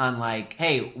reflecting on like,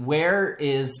 hey, where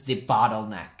is the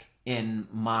bottleneck in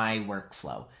my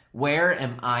workflow? Where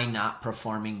am I not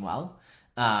performing well?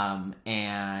 And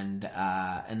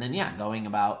then going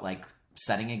about like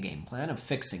setting a game plan of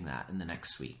fixing that in the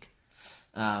next week.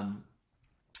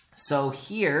 So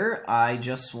here I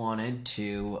just wanted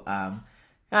to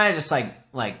I just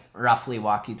like roughly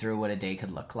walk you through what a day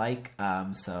could look like.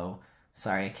 So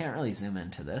sorry, I can't really zoom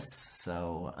into this.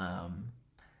 So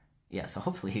so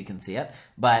hopefully you can see it.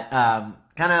 But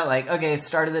kind of like, okay,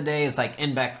 start of the day is like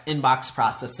inbox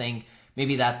processing.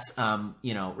 Maybe that's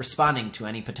responding to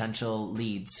any potential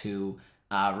leads who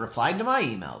replied to my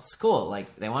emails. Cool.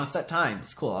 Like they want to set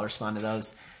times. Cool. I'll respond to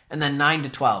those. And then 9 to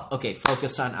 12. Okay,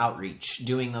 focus on outreach,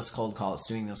 doing those cold calls,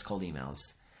 doing those cold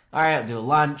emails. All right, I'll do a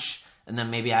lunch. And then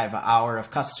maybe I have an hour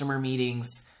of customer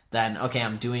meetings. Then, okay,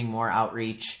 I'm doing more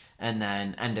outreach. And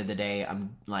then end of the day,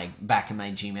 I'm like back in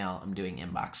my Gmail, I'm doing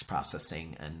inbox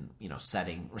processing and,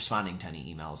 responding to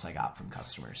any emails I got from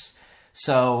customers.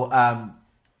 So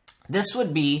this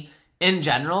would be, in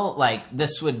general, like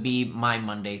this would be my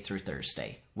Monday through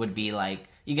Thursday. Would be like,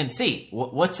 you can see,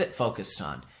 what's it focused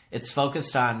on? It's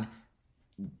focused on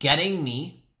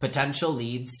getting potential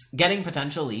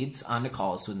leads onto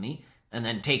calls with me, and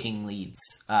then taking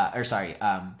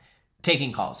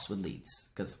taking calls with leads,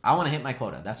 because I want to hit my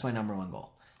quota. That's my number one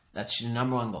goal. That's your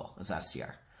number one goal as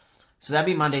SDR. So that'd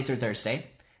be Monday through Thursday.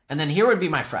 And then here would be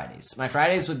my Fridays. My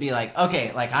Fridays would be like,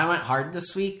 okay, like I went hard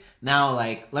this week. Now,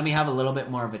 like, let me have a little bit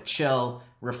more of a chill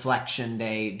reflection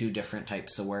day, do different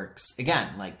types of works.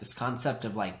 Again, like this concept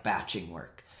of like batching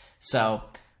work. So,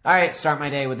 all right, start my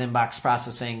day with inbox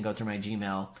processing, go through my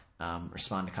Gmail,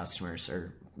 respond to customers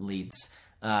or leads.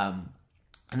 And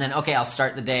then, okay, I'll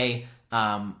start the day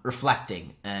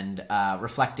reflecting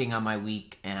on my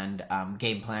week and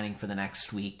game planning for the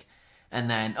next week. And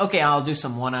then, okay, I'll do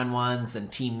some one-on-ones and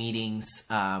team meetings.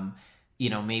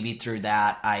 Maybe through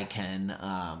that I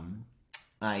can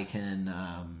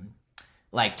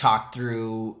like talk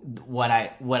through what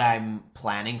I'm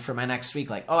planning for my next week.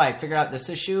 Like, oh, I figured out this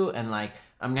issue and like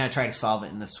I'm gonna try to solve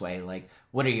it in this way. Like,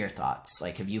 what are your thoughts?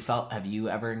 Like, have you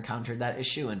ever encountered that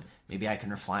issue? And maybe I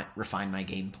can refine my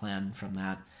game plan from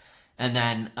that. And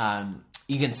then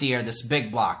you can see here this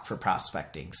big block for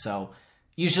prospecting. So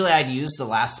usually I'd use the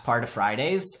last part of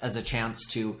Fridays as a chance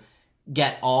to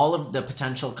get all of the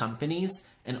potential companies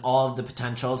and all of the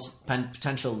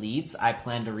potential leads I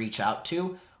plan to reach out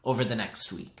to over the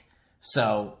next week.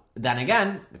 So then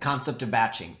again, the concept of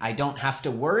batching. I don't have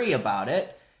to worry about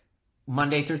it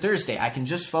Monday through Thursday. I can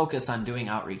just focus on doing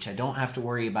outreach. I don't have to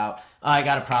worry about, oh, I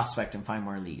got to prospect and find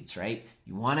more leads, right?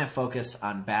 You want to focus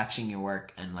on batching your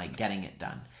work and like getting it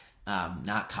done,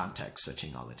 not context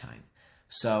switching all the time.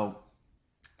 So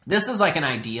this is like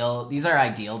these are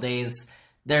ideal days.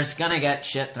 There's going to get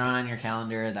shit thrown on your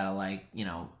calendar that'll like,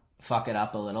 fuck it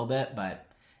up a little bit. But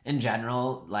in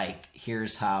general, like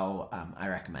here's how I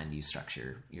recommend you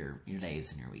structure your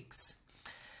days and your weeks.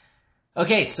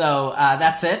 Okay, so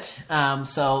that's it.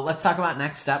 So let's talk about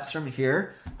next steps from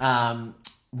here. One,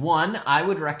 I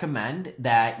would recommend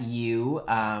that you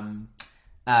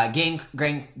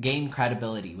gain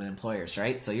credibility with employers,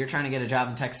 right? So you're trying to get a job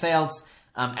in tech sales.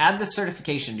 Add the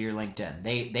certification to your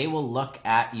LinkedIn. They will look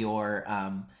at your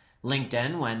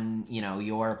LinkedIn when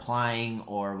you're applying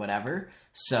or whatever.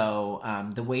 So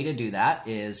the way to do that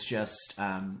is just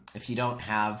if you don't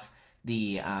have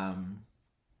like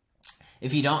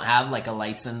a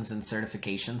license and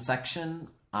certification section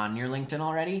on your LinkedIn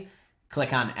already,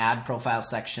 click on Add Profile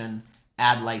section,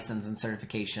 Add License and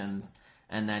Certifications,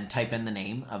 and then type in the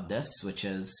name of this, which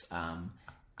is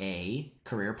a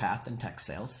career path in tech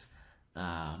sales.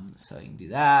 So you can do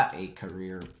that, a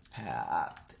career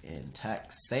path in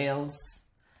tech sales.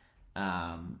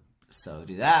 So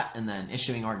do that, and then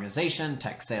issuing organization,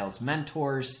 tech sales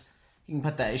mentors. You can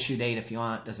put that issue date if you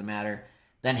want, doesn't matter.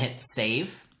 Then hit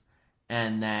save.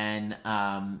 And then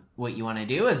what you want to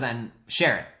do is then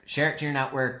share it. Share it to your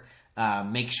network.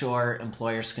 Make sure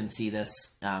employers can see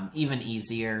this even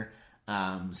easier.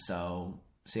 So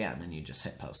yeah, and then you just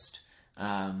hit post.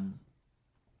 And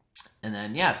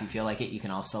then, yeah, if you feel like it, you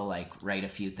can also like write a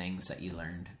few things that you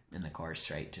learned in the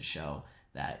course, right, to show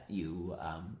that you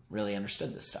really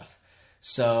understood this stuff.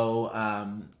 So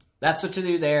that's what to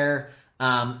do there.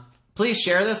 Please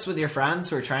share this with your friends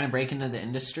who are trying to break into the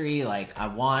industry. Like, I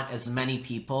want as many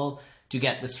people to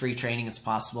get this free training as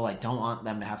possible. I don't want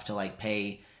them to have to like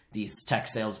pay these tech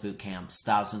sales boot camps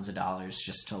thousands of dollars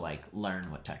just to like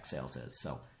learn what tech sales is.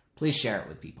 So please share it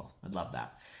with people. I'd love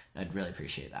that. I'd really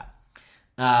appreciate that.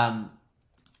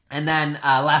 And then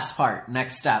last part,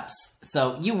 next steps.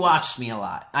 So you watched me a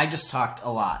lot. I just talked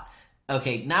a lot.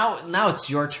 Okay, now it's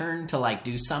your turn to like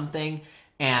do something.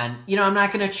 And, I'm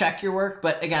not going to check your work,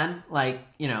 but again, like,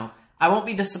 I won't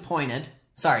be disappointed.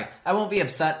 Sorry, I won't be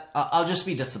upset. I'll just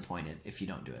be disappointed if you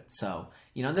don't do it. So,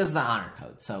 this is the honor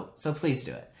code. So please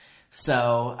do it.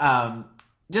 So,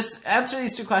 just answer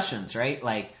these two questions, right?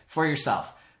 Like for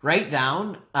yourself, write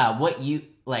down, how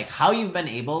you've been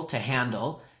able to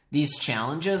handle these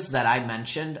challenges that I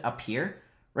mentioned up here.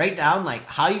 Write down like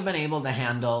how you've been able to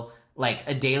handle like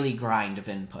a daily grind of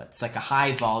inputs, like a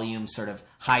high volume sort of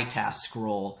high task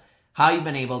role, how you've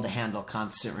been able to handle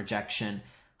constant rejection,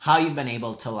 how you've been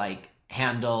able to like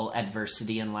handle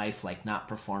adversity in life, like not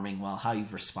performing well, how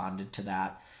you've responded to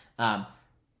that.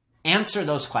 Answer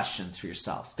those questions for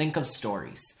yourself. Think of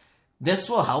stories. This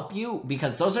will help you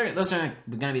because those are going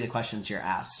to be the questions you're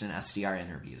asked in SDR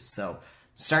interviews. So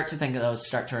start to think of those,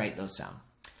 start to write those down.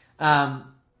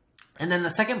 And then the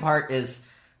second part is,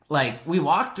 like, we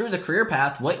walked through the career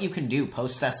path, what you can do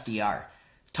post SDR.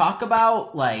 Talk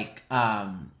about, like,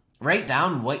 write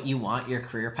down what you want your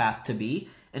career path to be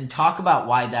and talk about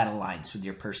why that aligns with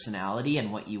your personality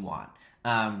and what you want.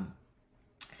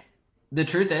 The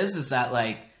truth is that,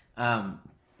 like,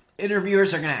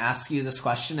 interviewers are going to ask you this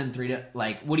question in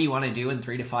what do you want to do in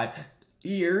 3 to 5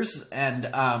 years? And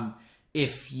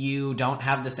if you don't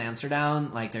have this answer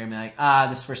down, like, they're going to be like,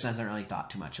 this person hasn't really thought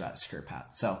too much about his career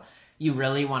path. So you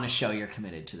really want to show you're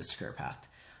committed to this career path.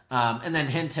 And then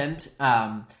hint,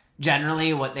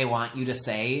 generally what they want you to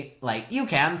say, like, you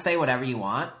can say whatever you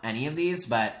want, any of these,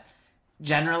 but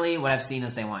generally what I've seen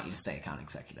is they want you to say account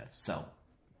executive. So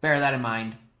bear that in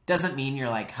mind. Doesn't mean you're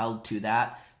like held to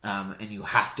that and you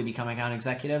have to become account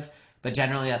executive, but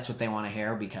generally that's what they want to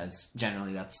hear because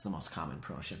generally that's the most common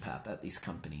promotion path at these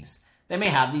companies. They may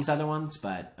have these other ones,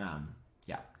 but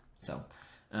yeah. So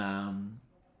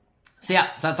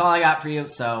yeah, so that's all I got for you.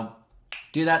 So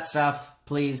do that stuff,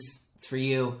 please. It's for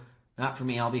you, not for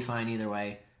me. I'll be fine either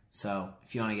way. So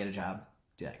if you want to get a job,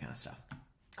 do that kind of stuff.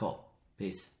 Cool.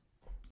 Peace.